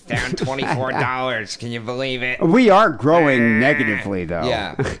time. It's down $24. Can you believe it? We are growing negatively, though.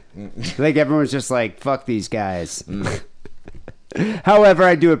 Yeah. I think everyone's just like, fuck these guys. However,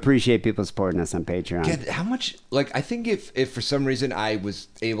 I do appreciate people supporting us on Patreon. Yeah, how much? Like, I think if for some reason I was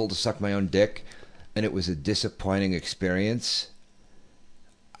able to suck my own dick, and it was a disappointing experience,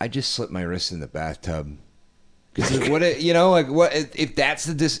 I just slipped my wrist in the bathtub. Because what if that's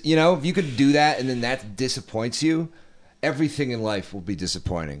if you could do that and then that disappoints you, everything in life will be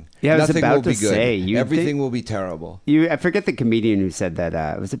disappointing. Yeah, Nothing I was about will be to good. say Everything will be terrible. I forget the comedian who said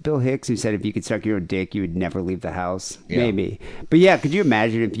that. Was it Bill Hicks who said if you could suck your own dick, you would never leave the house? Yeah. Maybe. But yeah, could you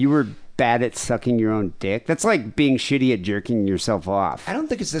imagine if you were bad at sucking your own dick? That's like being shitty at jerking yourself off. I don't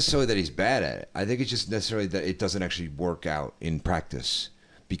think it's necessarily that he's bad at it. I think it's just necessarily that it doesn't actually work out in practice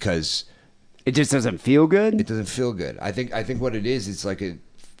because it just doesn't feel good. It doesn't feel good. I think what it is, it's like it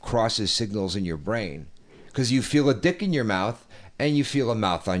crosses signals in your brain because you feel a dick in your mouth and you feel a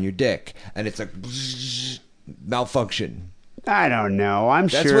mouth on your dick, and it's like malfunction. I don't know.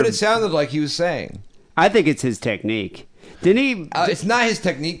 That's sure. That's what it sounded like he was saying. I think it's his technique. Didn't he? It's not his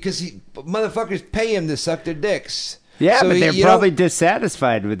technique because motherfuckers pay him to suck their dicks. Yeah, so but they're probably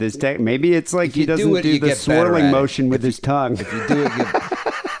dissatisfied with his technique. Maybe it's like he doesn't do the swirling motion with his tongue. If you do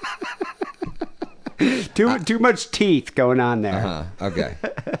it, too much teeth going on there. Okay.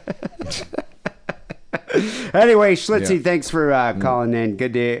 Anyway, Schlitzy, thanks for calling in.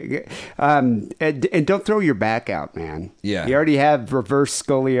 Good day. And don't throw your back out, man. Yeah. You already have reverse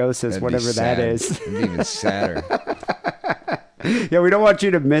scoliosis, That'd whatever that is. It'd be even sadder. Yeah, we don't want you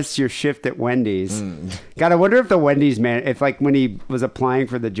to miss your shift at Wendy's. God, I wonder if the Wendy's man, if like when he was applying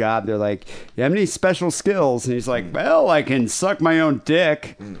for the job, they're like, you have any special skills? And he's like, well, I can suck my own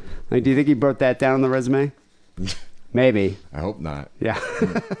dick. Like, do you think he wrote that down on the resume? Maybe. I hope not. Yeah.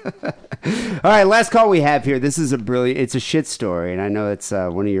 All right, last call we have here. This is it's a shit story, and I know it's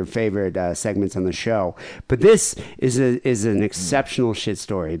one of your favorite segments on the show. But this is an exceptional shit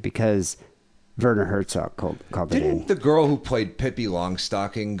story because Werner Herzog called it in. Didn't the girl who played Pippi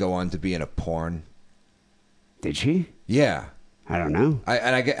Longstocking go on to be in a porn? Did she? Yeah. I don't know.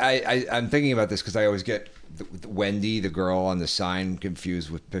 I'm thinking about this because I always get Wendy, the girl on the sign, confused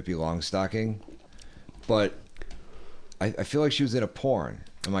with Pippi Longstocking. But I feel like she was in a porn.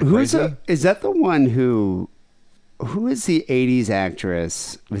 Am I crazy? Is that the one who is the 80s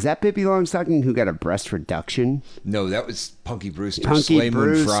actress? Was that Pippi Longstocking who got a breast reduction? No, that was Punky Brewster. Punky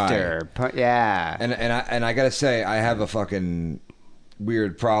Brewster. Yeah. And I got to say, I have a fucking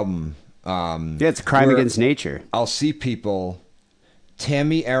weird problem. Yeah, it's a crime against nature. I'll see people.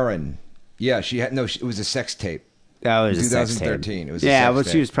 Tammy Aaron. Yeah, it was a sex tape. Oh, it was 2013. It was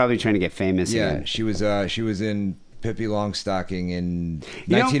she was probably trying to get famous. Yeah, again. she was in Pippi Longstocking in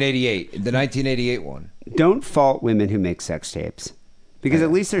 1988, the 1988 one. Don't fault women who make sex tapes because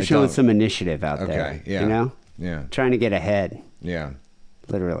at least they're showing some initiative out there. Okay, yeah. You know? Yeah. Trying to get ahead. Yeah.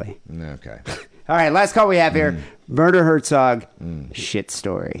 Literally. Okay. All right, last call we have here. Werner Herzog, shit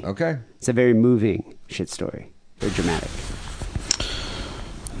story. Okay. It's a very moving shit story. Very dramatic.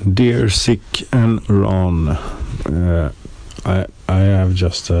 Dear Sick and Ron, I have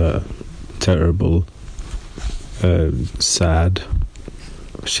just a terrible, sad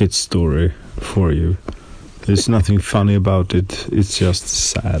shit story for you. There's nothing funny about it. It's just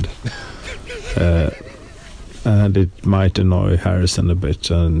sad. And it might annoy Harrison a bit,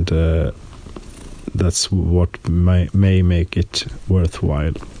 and that's what may make it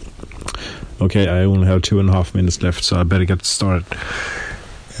worthwhile. Okay, I only have 2.5 minutes left, so I better get started.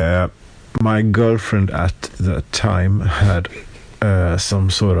 My girlfriend at that time had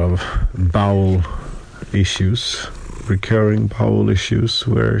some sort of bowel issues, recurring bowel issues,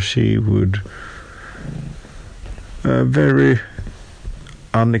 where she would very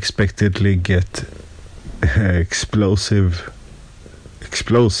unexpectedly get explosive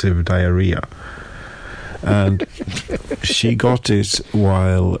diarrhea, and she got it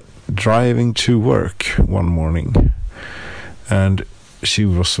while driving to work one morning, and she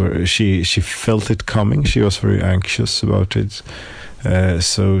felt it coming. She was very anxious about it,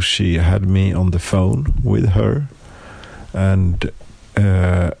 so she had me on the phone with her, and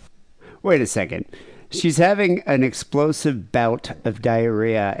wait a second. She's having an explosive bout of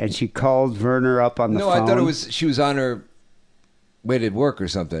diarrhea, and she called Werner up on the phone. No, I thought she was on her way to work or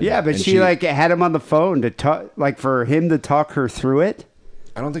something. Yeah, but she had him on the phone to talk, like for him to talk her through it.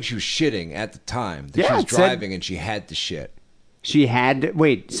 I don't think she was shitting at the time. She was driving and she had to shit. She had to,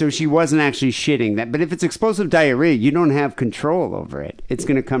 wait, so she wasn't actually shitting that. But if it's explosive diarrhea, you don't have control over it. It's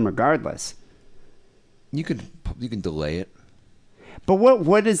going to come regardless. You can delay it. But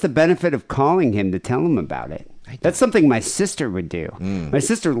what is the benefit of calling him to tell him about it? That's something my sister would do. My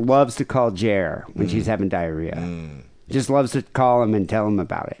sister loves to call Jer when she's having diarrhea. Just loves to call him and tell him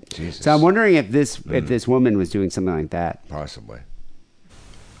about it. Jesus. So I'm wondering if this woman was doing something like that. Possibly.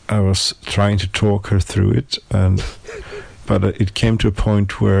 I was trying to talk her through it, but it came to a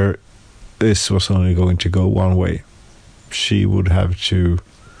point where this was only going to go one way. She would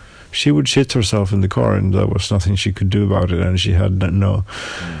shit herself in the car, and there was nothing she could do about it, and she had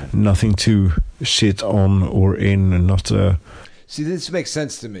nothing to shit on or in, and not. See, this makes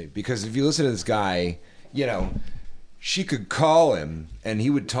sense to me, because if you listen to this guy, you know, she could call him and he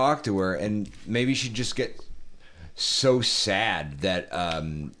would talk to her, and maybe she'd just get so sad that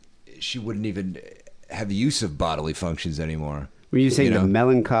she wouldn't even have use of bodily functions anymore. Were you saying the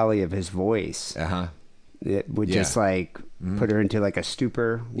melancholy of his voice? It would just like put her into like a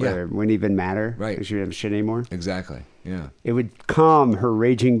stupor where it wouldn't even matter. Right. She didn't have shit anymore. Exactly. Yeah. It would calm her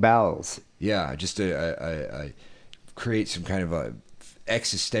raging bowels. Yeah. Just create some kind of a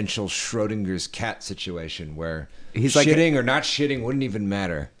existential Schrodinger's cat situation where he's shitting or not shitting wouldn't even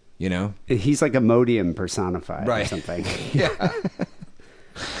matter. You know. He's like Imodium personified or something. Yeah.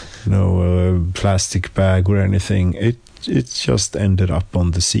 No plastic bag or anything. It just ended up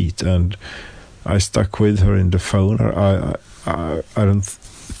on the seat, and I stuck with her in the phone. I don't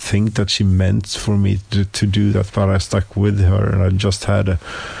think that she meant for me to do that, but I stuck with her, and I just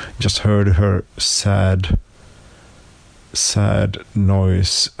heard her sad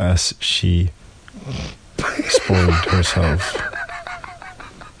noise as she spoiled herself.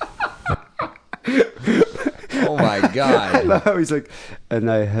 Oh my God! I love how he's like,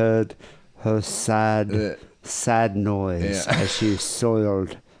 and I heard her sad noise as she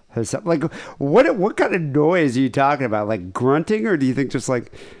soiled herself. Like, what kind of noise are you talking about? Like grunting, or do you think just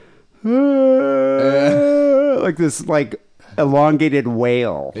like like this like elongated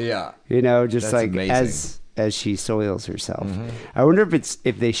wail? Yeah, you know, just that's like amazing. as she soils herself. I wonder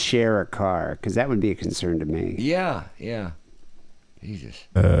if they share a car, because that would be a concern to me. Yeah. Jesus.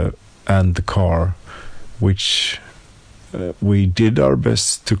 And the car, which we did our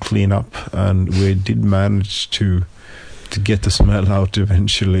best to clean up, and we did manage to get the smell out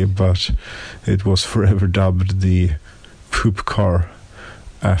eventually, but it was forever dubbed the poop car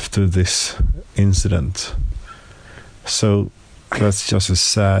after this incident. So that's just a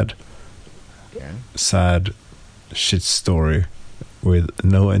sad shit story with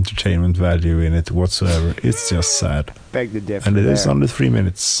no entertainment value in it whatsoever. It's just sad. Beg to differ. And it is under 3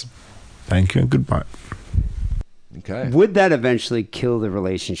 minutes. Thank you and goodbye. Okay. Would that eventually kill the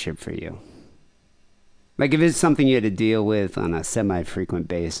relationship for you? Like if it's something you had to deal with on a semi-frequent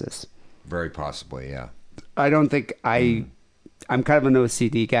basis? Very possibly, yeah. I don't think I'm kind of an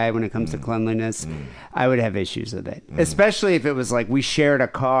OCD guy when it comes to cleanliness. I would have issues with it. Especially if it was like we shared a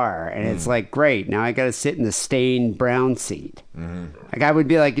car and it's like, great, now I got to sit in the stained brown seat. Like I would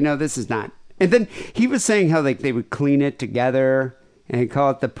be like, this is not. And then he was saying how like they would clean it together and he'd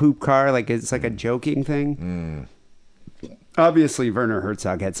call it the poop car, like it's like a joking thing. Obviously, Werner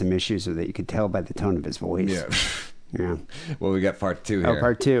Herzog had some issues with it. You could tell by the tone of his voice. Yeah. Well, we got part 2 here. Oh,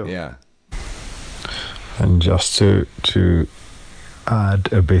 part 2. Yeah. And just to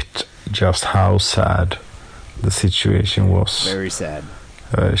add a bit just how sad the situation was. Very sad.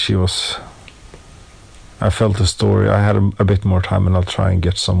 I felt the story. I had a bit more time, and I'll try and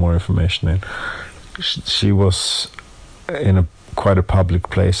get some more information in. She was in quite a public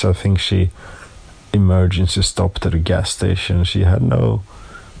place. I think she emergency stopped at a gas station. She had no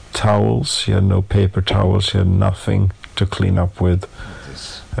towels. She had no paper towels. She had nothing to clean up with.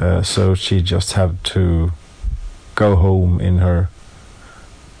 So she just had to go home in her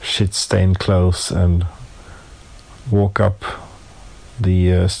shit-stained clothes and walk up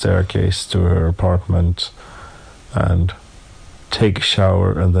the staircase to her apartment and take a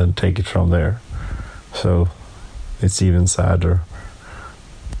shower and then take it from there. So it's even sadder.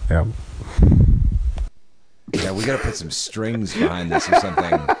 Yeah. Yeah, we got to put some strings behind this or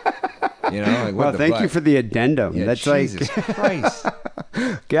something. Like what thank you for the addendum. Yeah, that's Jesus like Christ.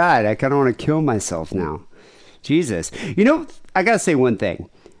 God, I kind of want to kill myself now. Jesus. I got to say one thing.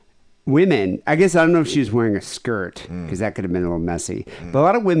 Women, I guess I don't know if she was wearing a skirt, because that could have been a little messy, but a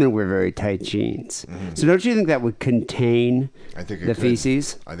lot of women wear very tight jeans. So don't you think that would contain the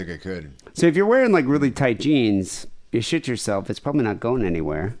feces? I think it could. So if you're wearing like really tight jeans, you shit yourself, it's probably not going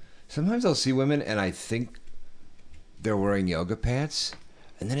anywhere. Sometimes I'll see women and I think they're wearing yoga pants,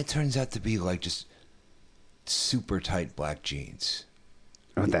 and then it turns out to be like just super tight black jeans.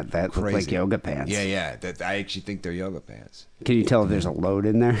 Oh, that look like yoga pants. Yeah. I actually think they're yoga pants. Can you tell if there's a load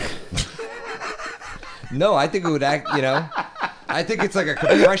in there? No, I think it would act, I think it's like a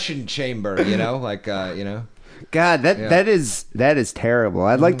compression chamber, you know, like God, that is terrible.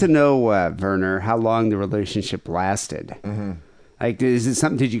 I'd like to know, Werner, how long the relationship lasted. Mm-hmm. Like, is it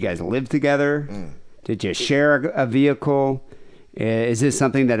something? Did you guys live together? Did you share a vehicle? Is this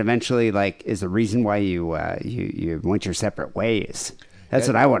something that eventually, like, is the reason why you went your separate ways? That's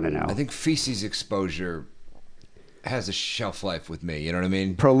what I want to know. I think feces exposure has a shelf life with me. You know what I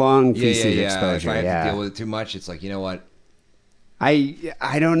mean? Prolonged feces exposure. If I have to deal with it too much, it's like, you know what?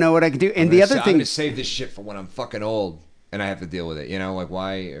 I don't know what I can do. And the other thing, I'm gonna save this shit for when I'm fucking old and I have to deal with it. You know, like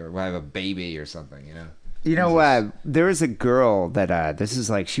why? Or I have a baby or something. You know. You know, there was a girl that this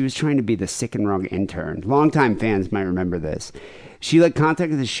is like, she was trying to be the Sick and Wrong intern. Longtime fans might remember this. She like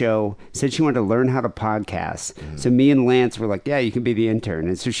contacted the show, said she wanted to learn how to podcast. Mm-hmm. So me and Lance were like, yeah, you can be the intern.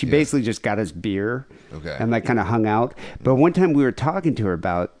 And so she basically just got us beer and like kind of hung out. But one time we were talking to her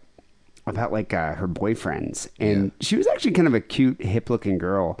about like her boyfriends, and she was actually kind of a cute, hip looking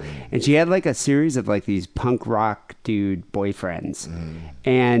girl. And she had like a series of like these punk rock dude boyfriends.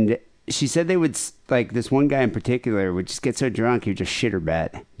 And she said they would, like, this one guy in particular would just get so drunk he would just shit her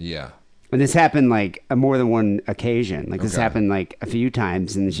bed. Yeah. And this happened, like, on more than one occasion. Like, this happened, like, a few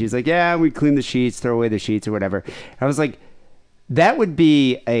times. And she was like, yeah, we clean the sheets, throw away the sheets or whatever. I was like, that would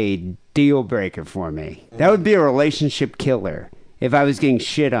be a deal breaker for me. That would be a relationship killer if I was getting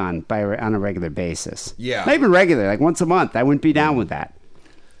shit on on a regular basis. Yeah. Not even regular, like once a month. I wouldn't be down with that.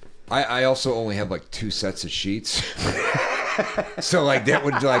 I also only have, like, 2 sets of sheets. So, like, that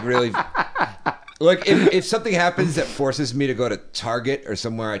would, like, really... Like, if something happens that forces me to go to Target or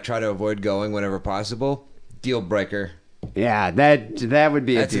somewhere I try to avoid going whenever possible, deal breaker. Yeah, that would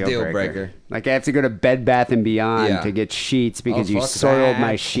be a deal breaker. Like, I have to go to Bed Bath & Beyond to get sheets because you soiled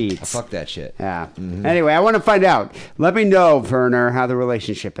my sheets. Fuck that shit. Yeah. Mm-hmm. Anyway, I want to find out. Let me know, Werner, how the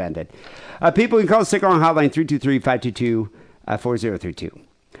relationship ended. People can call Sick and Wrong hotline 323-522-4032.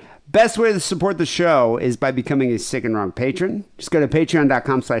 Best way to support the show is by becoming a Sick and Wrong patron. Just go to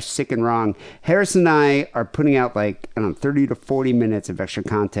patreon.com/sickandwrong. Harris and I are putting out like, I don't know, 30 to 40 minutes of extra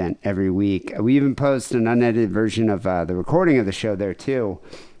content every week. We even post an unedited version of the recording of the show there too,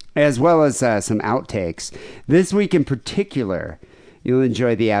 as well as some outtakes. This week in particular, you'll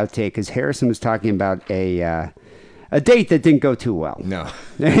enjoy the outtake because Harrison was talking about a date that didn't go too well. No.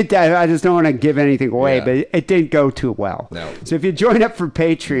 I just don't want to give anything away, but it didn't go too well. No. So if you join up for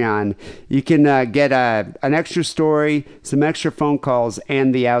Patreon, you can get an extra story, some extra phone calls,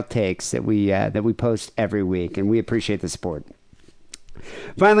 and the outtakes that we post every week, and we appreciate the support.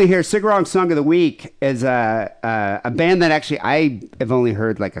 Finally here, Sick and Wrong Song of the Week is a band that actually I have only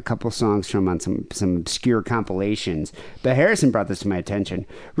heard like a couple songs from on some obscure compilations, but Harrison brought this to my attention.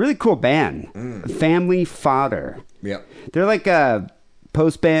 Really cool band, Family Fodder. Yep. They're like a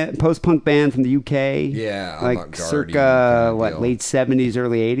post-punk band from the UK. Yeah, like circa late 70s,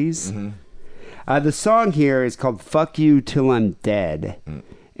 early 80s. Mm-hmm. The song here is called "Fuck You Till I'm Dead,"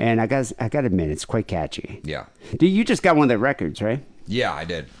 and I got to admit it's quite catchy. Yeah. You just got one of their records, right? Yeah, I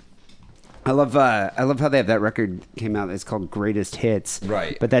did. I love how they have that record came out. It's called Greatest Hits,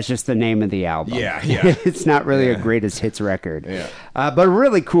 right? But that's just the name of the album. Yeah. It's not really a Greatest Hits record. Yeah. But a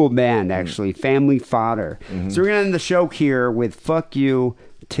really cool band, actually, Family Fodder. Mm-hmm. So we're gonna end the show here with "Fuck You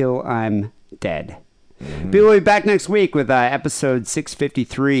Till I'm Dead." Mm-hmm. We'll be back next week with episode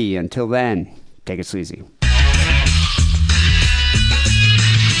 653. Until then, take it sleazy.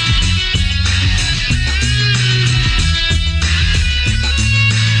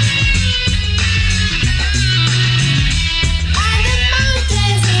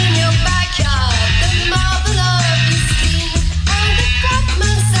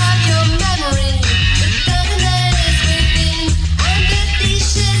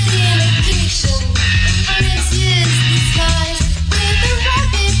 With a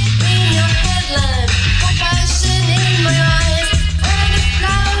rabbit in your headland.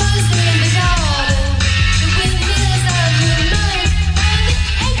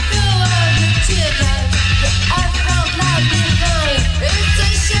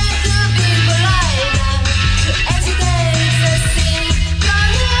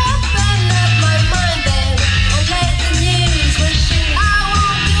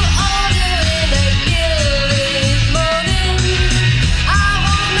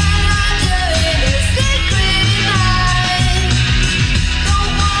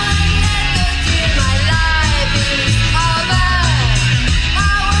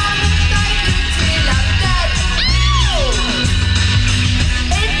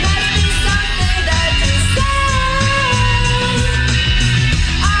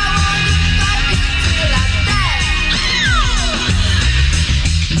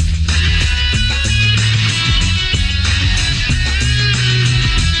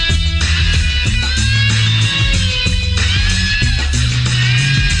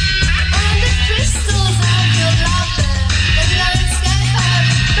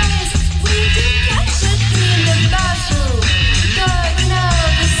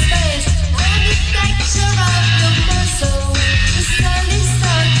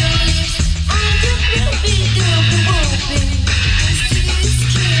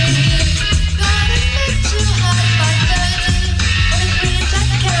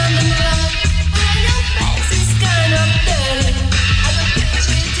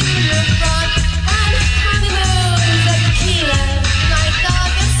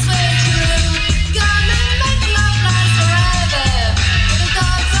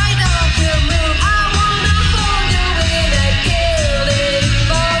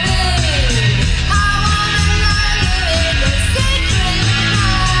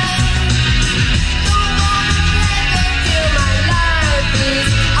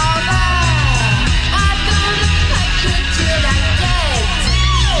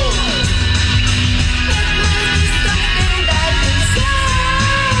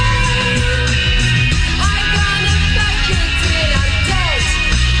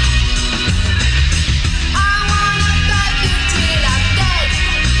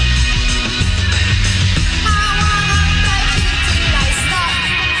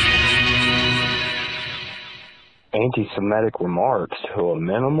 anti-Semitic remarks to a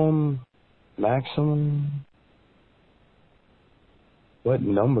minimum, maximum. What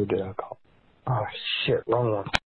number did I call? Oh shit, wrong one.